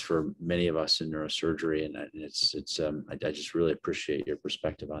happens for many of us in neurosurgery. And I just really appreciate your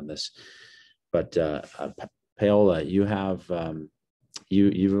perspective on this. But Paola, you have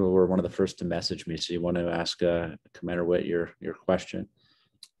you were one of the first to message me, so you want to ask Commander Witt your question?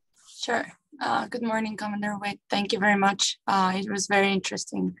 Sure. Good morning, Commander Witt. Thank you very much. It was very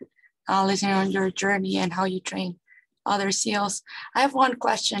interesting listening on your journey and how you train other SEALs. I have one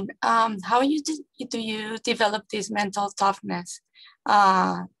question. How do you develop this mental toughness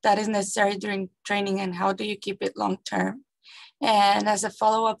that is necessary during training, and how do you keep it long term? And as a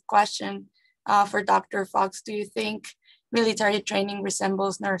follow-up question for Dr. Fox, do you think military training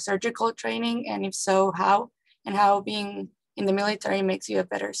resembles neurosurgical training? And if so, how? And how being in the military makes you a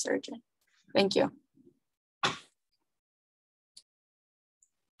better surgeon? Thank you.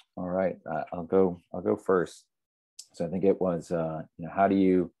 All right, I'll go first. So I think it was, how do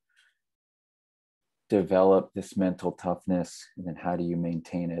you develop this mental toughness, and then how do you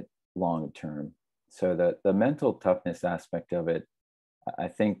maintain it long term? So the mental toughness aspect of it, I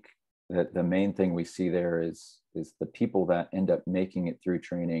think that the main thing we see there is the people that end up making it through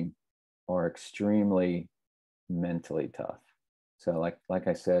training are extremely mentally tough. So like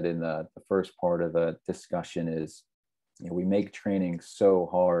I said in the first part of the discussion is, we make training so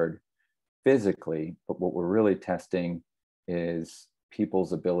hard physically, but what we're really testing is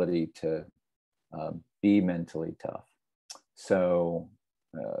people's ability to be mentally tough. So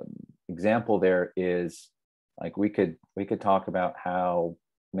example there is, like, we could talk about how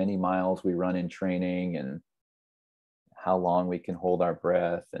many miles we run in training and how long we can hold our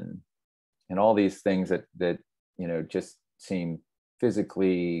breath and all these things that just seem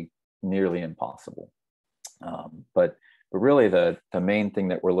physically nearly impossible. But really the main thing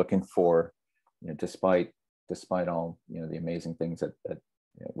that we're looking for, despite all the amazing things that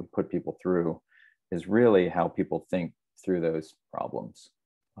we put people through, is really how people think through those problems.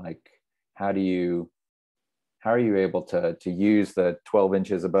 Like, how are you able to use the 12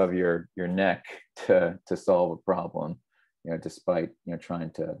 inches above your neck to solve a problem, despite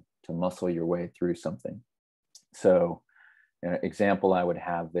trying to muscle your way through something. So an example I would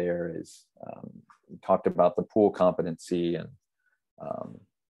have there is, we talked about the pool competency, and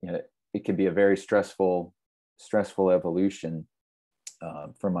it can be a very stressful evolution.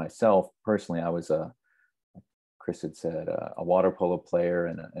 For myself personally, I was Chris had said, a water polo player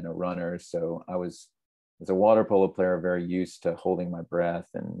and a runner. So I was, as a water polo player, very used to holding my breath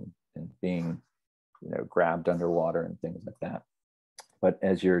and being grabbed underwater and things like that. But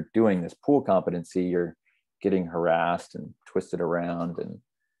as you're doing this pool competency, you're getting harassed and twisted around, and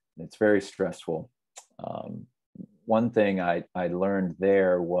it's very stressful. One thing I learned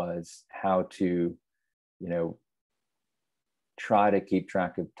there was how to, try to keep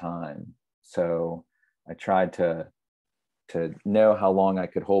track of time. So I tried to know how long I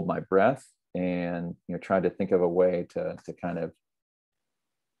could hold my breath, and tried to think of a way to kind of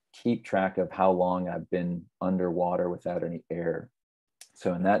keep track of how long I've been underwater without any air.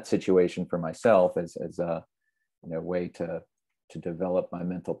 So in that situation for myself, as a way to develop my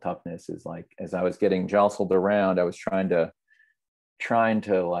mental toughness is like, as I was getting jostled around, I was trying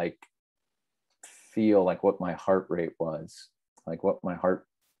to like feel like what my heart rate was, like what my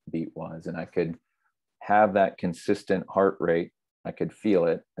heartbeat was. And I could have that consistent heart rate. I could feel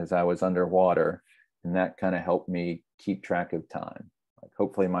it as I was underwater. And that kind of helped me keep track of time. Like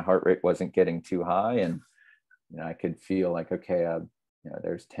hopefully my heart rate wasn't getting too high. And, you know, I could feel like, okay, you know,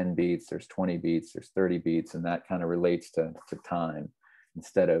 there's 10 beats, there's 20 beats, there's 30 beats. And that kind of relates to time,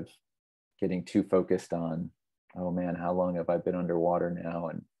 instead of getting too focused on, oh man, how long have I been underwater now?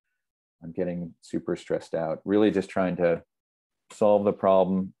 And I'm getting super stressed out. Really just trying to solve the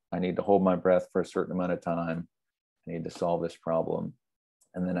problem. I need to hold my breath for a certain amount of time. I need to solve this problem.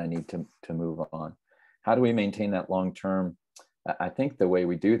 And then I need to move on. How do we maintain that long term? I think the way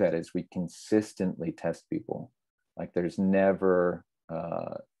we do that is we consistently test people. Like there's never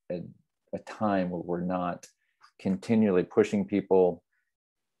a time where we're not continually pushing people,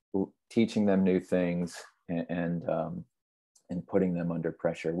 teaching them new things, and putting them under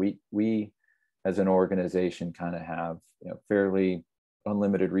pressure. We as an organization kind of have, you know, fairly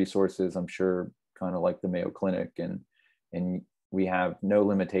unlimited resources, I'm sure, kind of like the Mayo Clinic, and we have no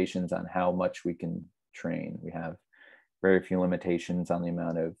limitations on how much we can train. We have very few limitations on the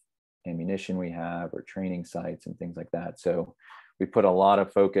amount of ammunition we have or training sites and things like that. So we put a lot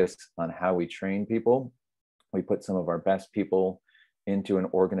of focus on how we train people. We put some of our best people into an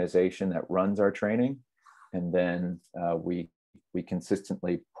organization that runs our training, and then we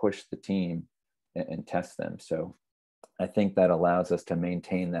consistently push the team and test them. So I think that allows us to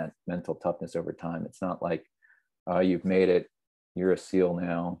maintain that mental toughness over time. It's not like you've made it, you're a SEAL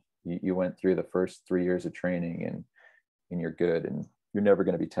now, you went through the first 3 years of training and you're good and you're never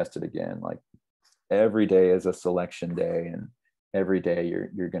going to be tested again. Like every day is a selection day, and every day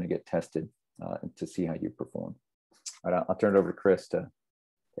you're going to get tested to see how you perform. All right, I'll turn it over to Chris to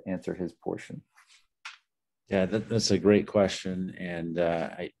answer his portion. Yeah, that's a great question, and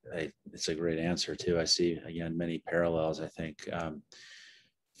it's a great answer too. I see, again, many parallels. I think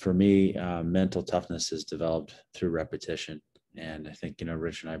for me, mental toughness is developed through repetition, and I think, you know,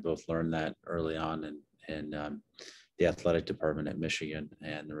 Rich and I both learned that early on in the athletic department at Michigan,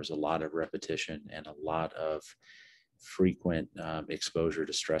 and there was a lot of repetition and a lot of frequent exposure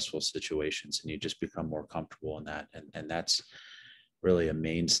to stressful situations, and you just become more comfortable in that, and that's really a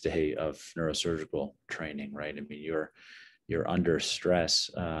mainstay of neurosurgical training, right? I mean, you're under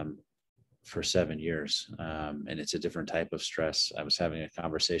stress for 7 years, and it's a different type of stress. I was having a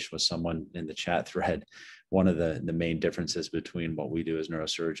conversation with someone in the chat thread. One of the main differences between what we do as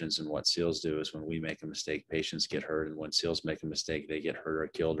neurosurgeons and what SEALs do is when we make a mistake, patients get hurt, and when SEALs make a mistake, they get hurt or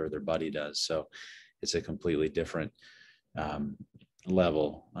killed, or their buddy does. So it's a completely different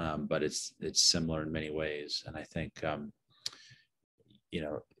level, but it's similar in many ways. And I think you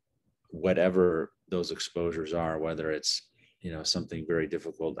know, whatever those exposures are, whether it's, you know, something very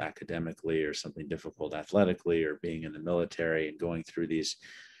difficult academically or something difficult athletically, or being in the military and going through these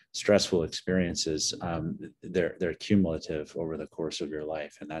stressful experiences, they're cumulative over the course of your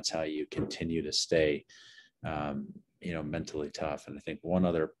life, and that's how you continue to stay you know, mentally tough. And I think one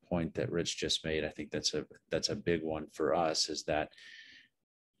other point that Rich just made, I think that's a big one for us, is that,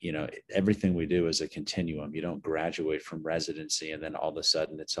 you know, everything we do is a continuum. You don't graduate from residency and then all of a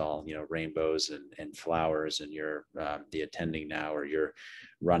sudden it's all, you know, rainbows and flowers, and you're the attending now, or you're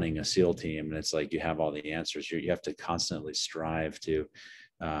running a SEAL team, and it's like you have all the answers. You have to constantly strive to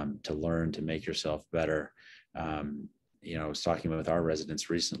learn, to make yourself better. You know, I was talking with our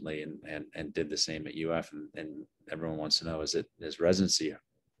residents recently, and did the same at UF, and everyone wants to know, is residency,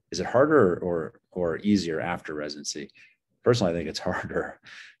 is it harder or easier after residency? Personally, I think it's harder.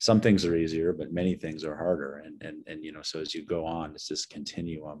 Some things are easier, but many things are harder. And you know, so as you go on, it's this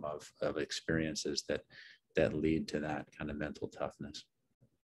continuum of experiences that lead to that kind of mental toughness.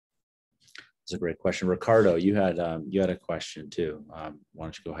 It's a great question. Ricardo, you had a question too. Why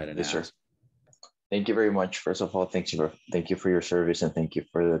don't you go ahead and ask? Sure. Thank you very much. First of all, thank you for your service, and thank you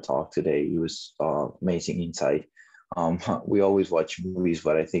for the talk today. It was amazing insight. We always watch movies,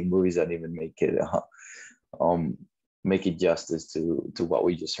 but I think movies don't even make it justice to what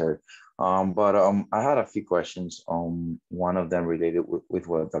we just heard. But I had a few questions. One of them related with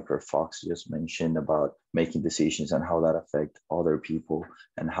what Dr. Fox just mentioned about making decisions and how that affect other people,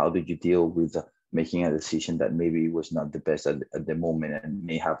 and how did you deal with making a decision that maybe was not the best at the moment and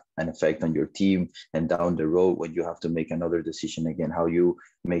may have an effect on your team, and down the road when you have to make another decision again, how you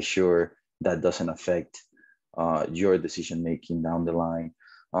make sure that doesn't affect your decision making down the line.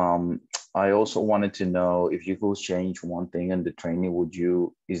 I also wanted to know, if you could change one thing in the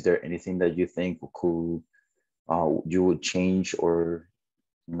training, is there anything that you think could you would change or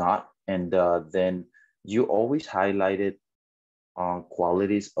not. And then you always highlighted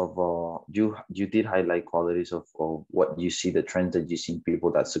qualities of you did highlight qualities of what you see, the trends that you see in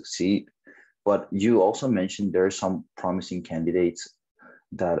people that succeed, but you also mentioned there are some promising candidates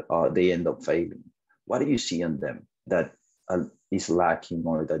that they end up failing. What do you see in them that is lacking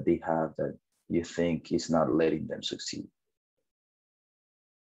or that they have that you think is not letting them succeed?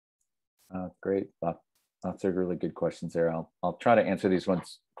 Great. Lots of really good questions there. I'll try to answer these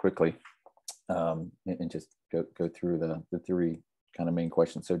ones quickly, and just go through the three kind of main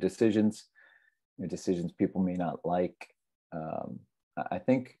questions. So decisions people may not like. I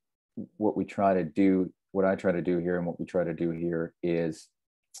think what I try to do here, and what we try to do here is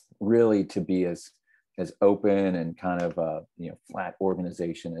really to be as open and kind of a flat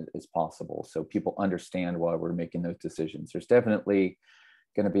organization as possible, so people understand why we're making those decisions. There's definitely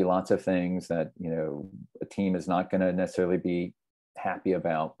going to be lots of things that a team is not going to necessarily be happy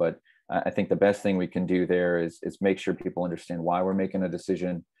about, but I think the best thing we can do there is make sure people understand why we're making a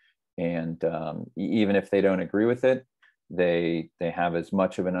decision, and even if they don't agree with it, they have as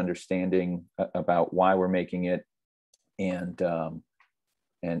much of an understanding about why we're making it, and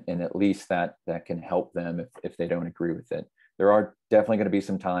at least that can help them if they don't agree with it. There are definitely going to be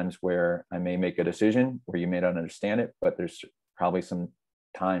some times where I may make a decision where you may not understand it, but there's probably some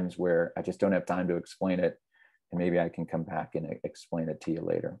times where I just don't have time to explain it, and maybe I can come back and explain it to you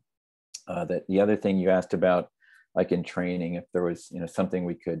later. The other thing you asked about, like in training, if there was something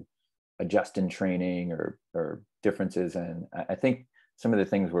we could adjust in training or differences, and I think some of the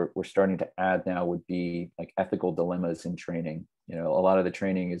things we're starting to add now would be like ethical dilemmas in training. A lot of the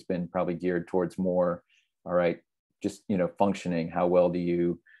training has been probably geared towards more, all right, just functioning. How well do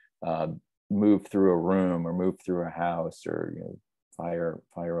you move through a room or move through a house, or fire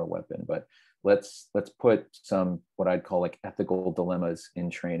a weapon? But let's put some what I'd call like ethical dilemmas in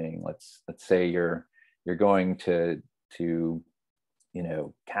training. Let's say you're going to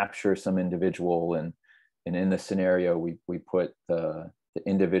capture some individual, and in the scenario we put the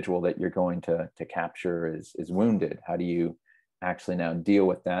individual that you're going to capture is wounded. How do you actually now deal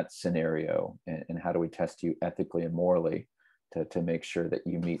with that scenario, and how do we test you ethically and morally to make sure that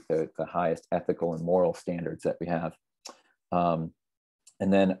you meet the highest ethical and moral standards that we have?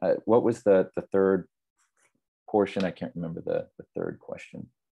 And then what was the third portion? I can't remember the third question.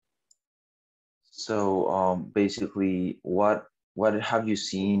 So basically, what have you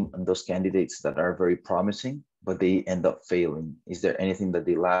seen in those candidates that are very promising, but they end up failing? Is there anything that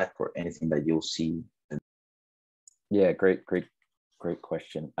they lack or anything that you'll see? Yeah, great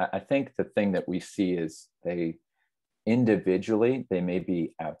question. I think the thing that we see is individually, they may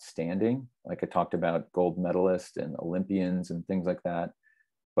be outstanding. Like I talked about gold medalists and Olympians and things like that.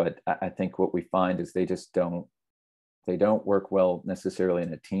 But I think what we find is they don't work well necessarily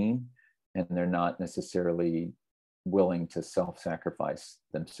in a team, and they're not necessarily willing to self-sacrifice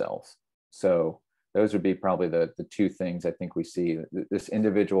themselves. So those would be probably the two things I think we see. This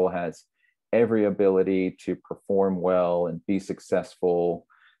individual has every ability to perform well and be successful.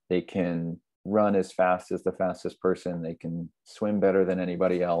 They can run as fast as the fastest person. They can swim better than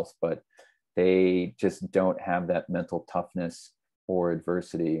anybody else, but they just don't have that mental toughness or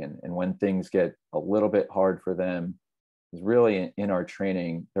adversity. And when things get a little bit hard for them, is really in our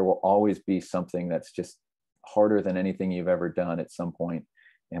training, there will always be something that's just harder than anything you've ever done at some point.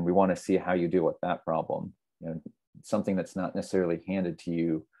 And we want to see how you deal with that problem. Something that's not necessarily handed to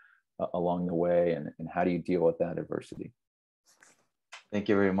you along the way, and how do you deal with that adversity? Thank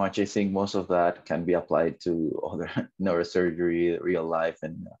you very much. I think most of that can be applied to other neurosurgery, real life,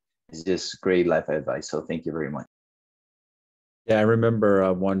 and it's just great life advice. So thank you very much. Yeah, I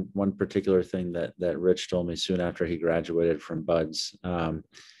remember one particular thing that Rich told me soon after he graduated from Buds, and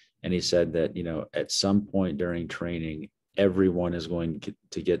he said that at some point during training, everyone is going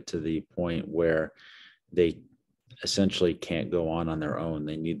to get to the point where they essentially can't go on their own.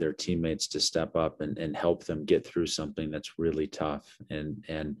 They need their teammates to step up and help them get through something that's really tough.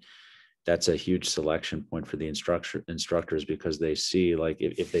 And that's a huge selection point for the instructors, because they see, like,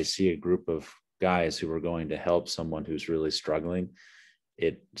 if they see a group of guys who are going to help someone who's really struggling,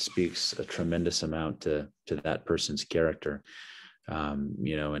 it speaks a tremendous amount to that person's character,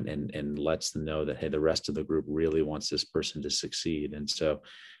 and lets them know that, hey, the rest of the group really wants this person to succeed. And so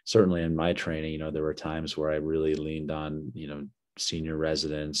certainly in my training, there were times where I really leaned on, senior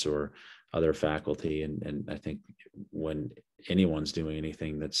residents or other faculty. And I think when anyone's doing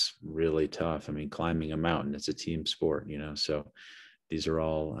anything that's really tough, I mean, climbing a mountain, it's a team sport, so these are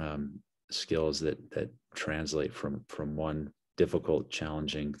all skills that translate from one difficult,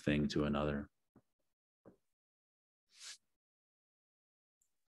 challenging thing to another.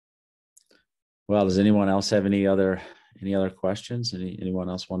 Well, does anyone else have any other questions? Anyone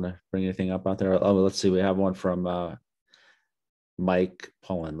else want to bring anything up out there? Oh, let's see. We have one from Mike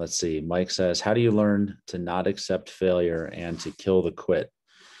Pullen. Let's see. Mike says, how do you learn to not accept failure and to kill the quit?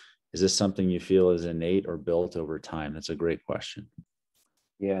 Is this something you feel is innate or built over time? That's a great question.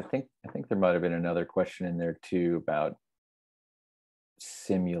 Yeah, I think there might have been another question in there too about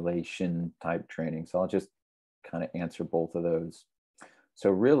simulation type training. So I'll just kind of answer both of those. So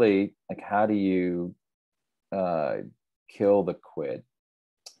really, like, how do you kill the quit?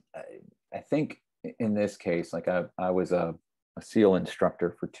 I think in this case, like I was a SEAL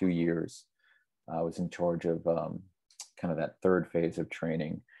instructor for 2 years. I was in charge of kind of that third phase of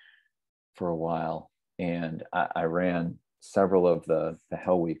training for a while. And I ran several of the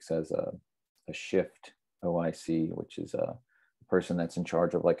Hell Weeks as a shift OIC, which is a person that's in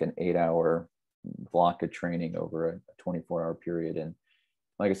charge of like an 8-hour block of training over a 24-hour period. And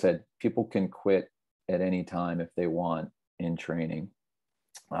like I said, people can quit at any time if they want in training.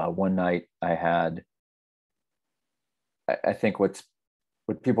 One night I had, I think what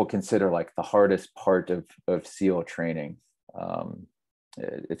people consider like the hardest part of SEAL training.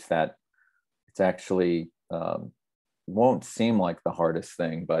 It's actually won't seem like the hardest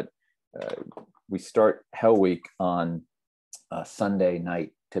thing, but we start Hell Week on Sunday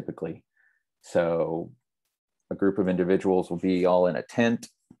night typically. So a group of individuals will be all in a tent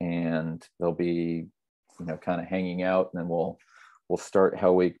and they'll be, kind of hanging out, and then we'll start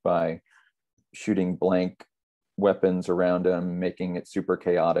Hell Week by shooting blank weapons around them, making it super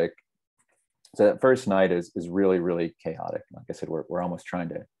chaotic. So that first night is really, really chaotic. Like I said, we're almost trying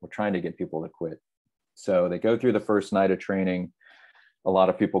to get people to quit. So they go through the first night of training. A lot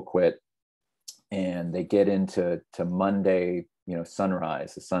of people quit, and they get into Monday,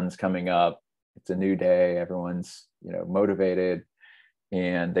 sunrise. The sun's coming up. It's a new day. Everyone's, motivated,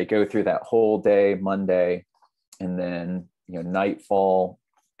 and they go through that whole day, Monday, and then, nightfall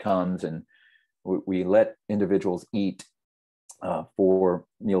comes, and we let individuals eat 4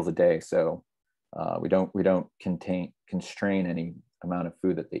 meals a day. So we don't constrain any amount of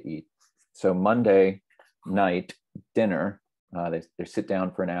food that they eat. So Monday night dinner, they sit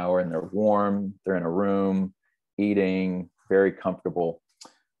down for an hour and they're warm. They're in a room eating, very comfortable.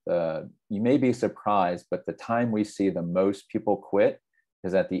 You may be surprised, but the time we see the most people quit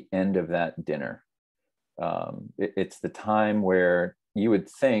is at the end of that dinner. It's the time where you would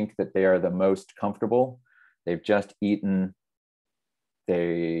think that they are the most comfortable. They've just eaten.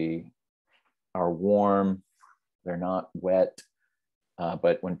 They are warm. They're not wet.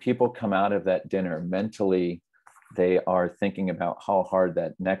 But when people come out of that dinner, mentally, they are thinking about how hard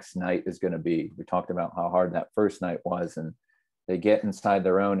that next night is going to be. We talked about how hard that first night was, and they get inside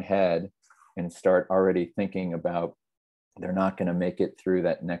their own head and start already thinking about they're not going to make it through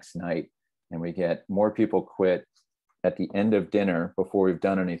that next night. And we get more people quit at the end of dinner before we've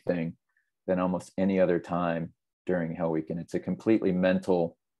done anything than almost any other time during Hell Week. And it's a completely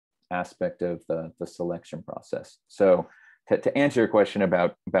mental aspect of the selection process. So to answer your question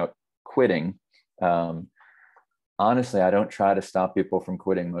about quitting, honestly, I don't try to stop people from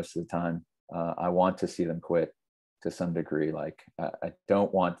quitting most of the time. I want to see them quit to some degree. Like I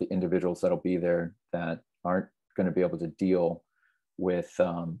don't want the individuals that'll be there that aren't going to be able to deal with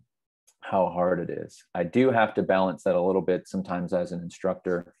how hard it is. I do have to balance that a little bit sometimes as an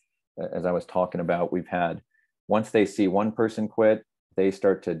instructor. As I was talking about, we've had, once they see one person quit, they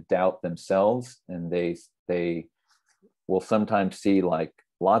start to doubt themselves, and they will sometimes see like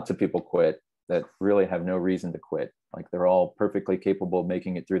lots of people quit that really have no reason to quit. Like they're all perfectly capable of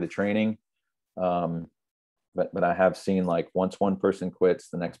making it through the training. But I have seen like once one person quits,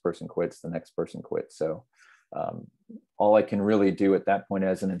 the next person quits, the next person quits. So all I can really do at that point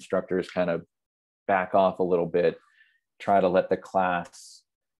as an instructor is kind of back off a little bit, try to let the class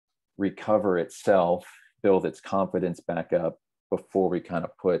recover itself, build its confidence back up before we kind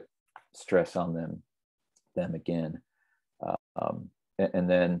of put stress on them again. And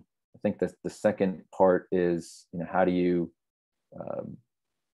then I think the second part is, how do you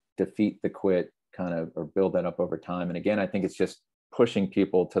defeat the quit kind of, or build that up over time? And again, I think it's just pushing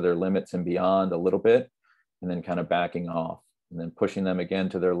people to their limits and beyond a little bit, and then kind of backing off, and then pushing them again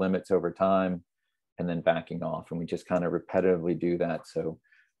to their limits over time, and then backing off. And we just kind of repetitively do that so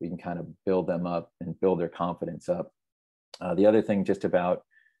we can kind of build them up and build their confidence up. The other thing just about,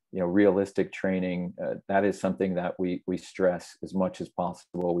 realistic training, that is something that we stress as much as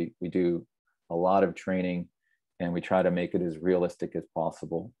possible. We do a lot of training and we try to make it as realistic as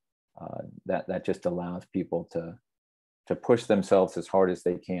possible. That just allows people to push themselves as hard as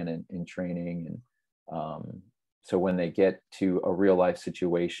they can in training. And so when they get to a real life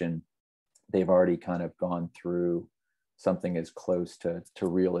situation, they've already kind of gone through something as close to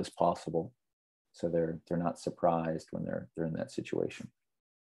real as possible. So they're not surprised when they're in that situation.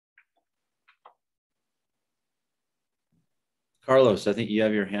 Carlos, I think you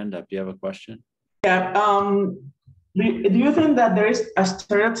have your hand up. Do you have a question? Yeah. Do you think that there is a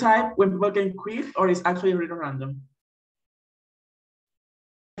stereotype when people can quit, or is actually really random?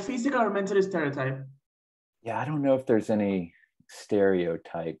 Physical or mental stereotype? Yeah, I don't know if there's any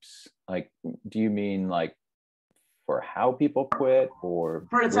stereotypes. Like, do you mean like for how people quit, or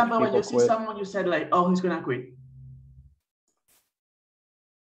for example, when you see quit? someone, you said like, oh, he's gonna quit?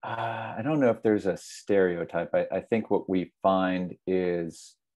 I don't know if there's a stereotype. I think what we find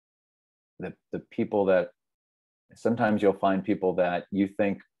is the people that sometimes you'll find people that you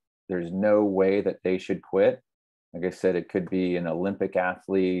think there's no way that they should quit. Like I said, it could be an Olympic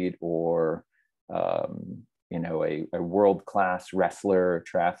athlete or you know, a world-class wrestler or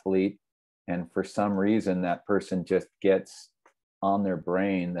triathlete, and for some reason that person just gets on their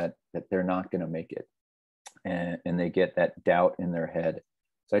brain that they're not going to make it, and they get that doubt in their head.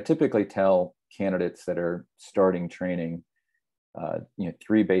 So I typically tell candidates that are starting training, you know,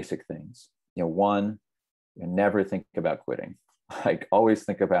 3 basic things. You know, 1, you never think about quitting. Like, always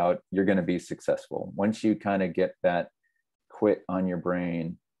think about you're going to be successful. Once you kind of get that quit on your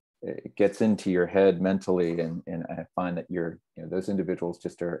brain, it gets into your head mentally, and I find that those individuals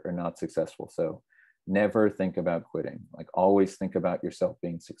just are not successful. So never think about quitting. Like, always think about yourself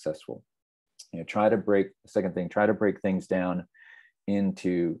being successful. You know, try to break things down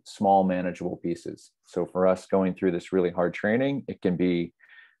into small, manageable pieces. So for us, going through this really hard training, it can be,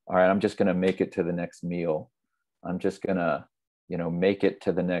 all right, I'm just going to make it to the next meal. I'm just going to, you know, make it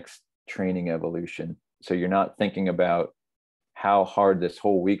to the next training evolution. So you're not thinking about how hard this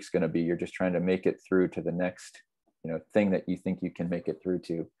whole week's going to be. You're just trying to make it through to the next, you know, thing that you think you can make it through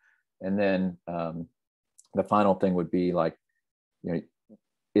to. And then the final thing would be like, you know,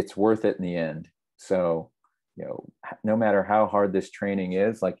 it's worth it in the end. So, you know, no matter how hard this training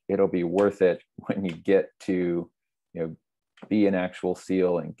is, like, it'll be worth it when you get to, you know, be an actual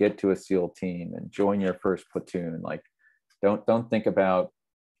SEAL and get to a SEAL team and join your first platoon. Like, don't think about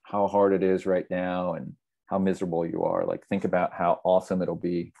how hard it is right now and how miserable you are. Like, think about how awesome it'll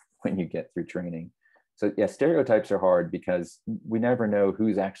be when you get through training. So yeah, stereotypes are hard because we never know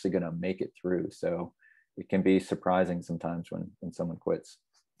who's actually going to make it through. So it can be surprising sometimes when someone quits.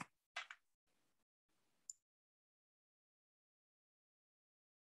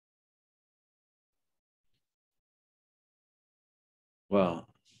 Well,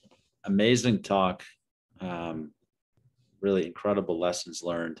 amazing talk. Really incredible lessons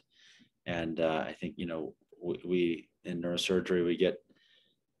learned. And I think, you know, we in neurosurgery, we get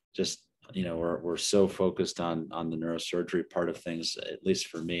just, you know, we're so focused on the neurosurgery part of things, at least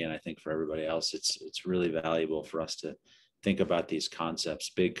for me, and I think for everybody else. It's really valuable for us to think about these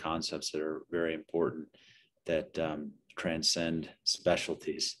concepts, big concepts that are very important, that transcend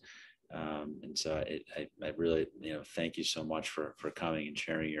specialties. And so I really, you know, thank you so much for coming and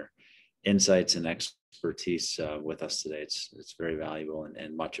sharing your insights and expertise with us today. It's very valuable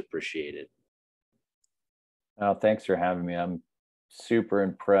and much appreciated. Thanks for having me. I'm super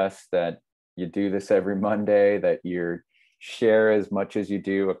impressed that you do this every Monday, that you share as much as you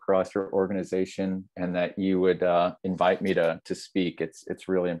do across your organization, and that you would invite me to speak. It's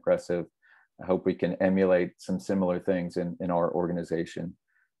really impressive. I hope we can emulate some similar things in our organization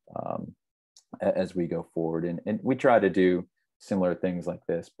as we go forward. And we try to do similar things like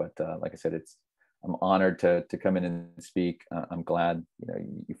this, but like I said, I'm honored to come in and speak. I'm glad, you know,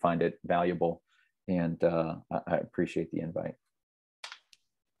 you find it valuable, and I appreciate the invite.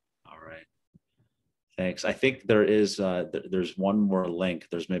 All right. Thanks. I think there is there's one more link.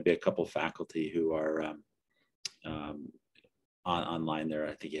 There's maybe a couple faculty who are online there.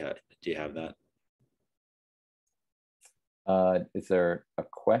 I think do you have that? Is there a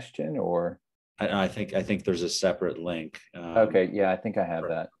question, or? I think there's a separate link. Okay. Yeah, I think I have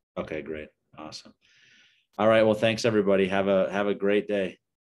that. Okay, great. Awesome. All right. Well, thanks everybody. Have a great day.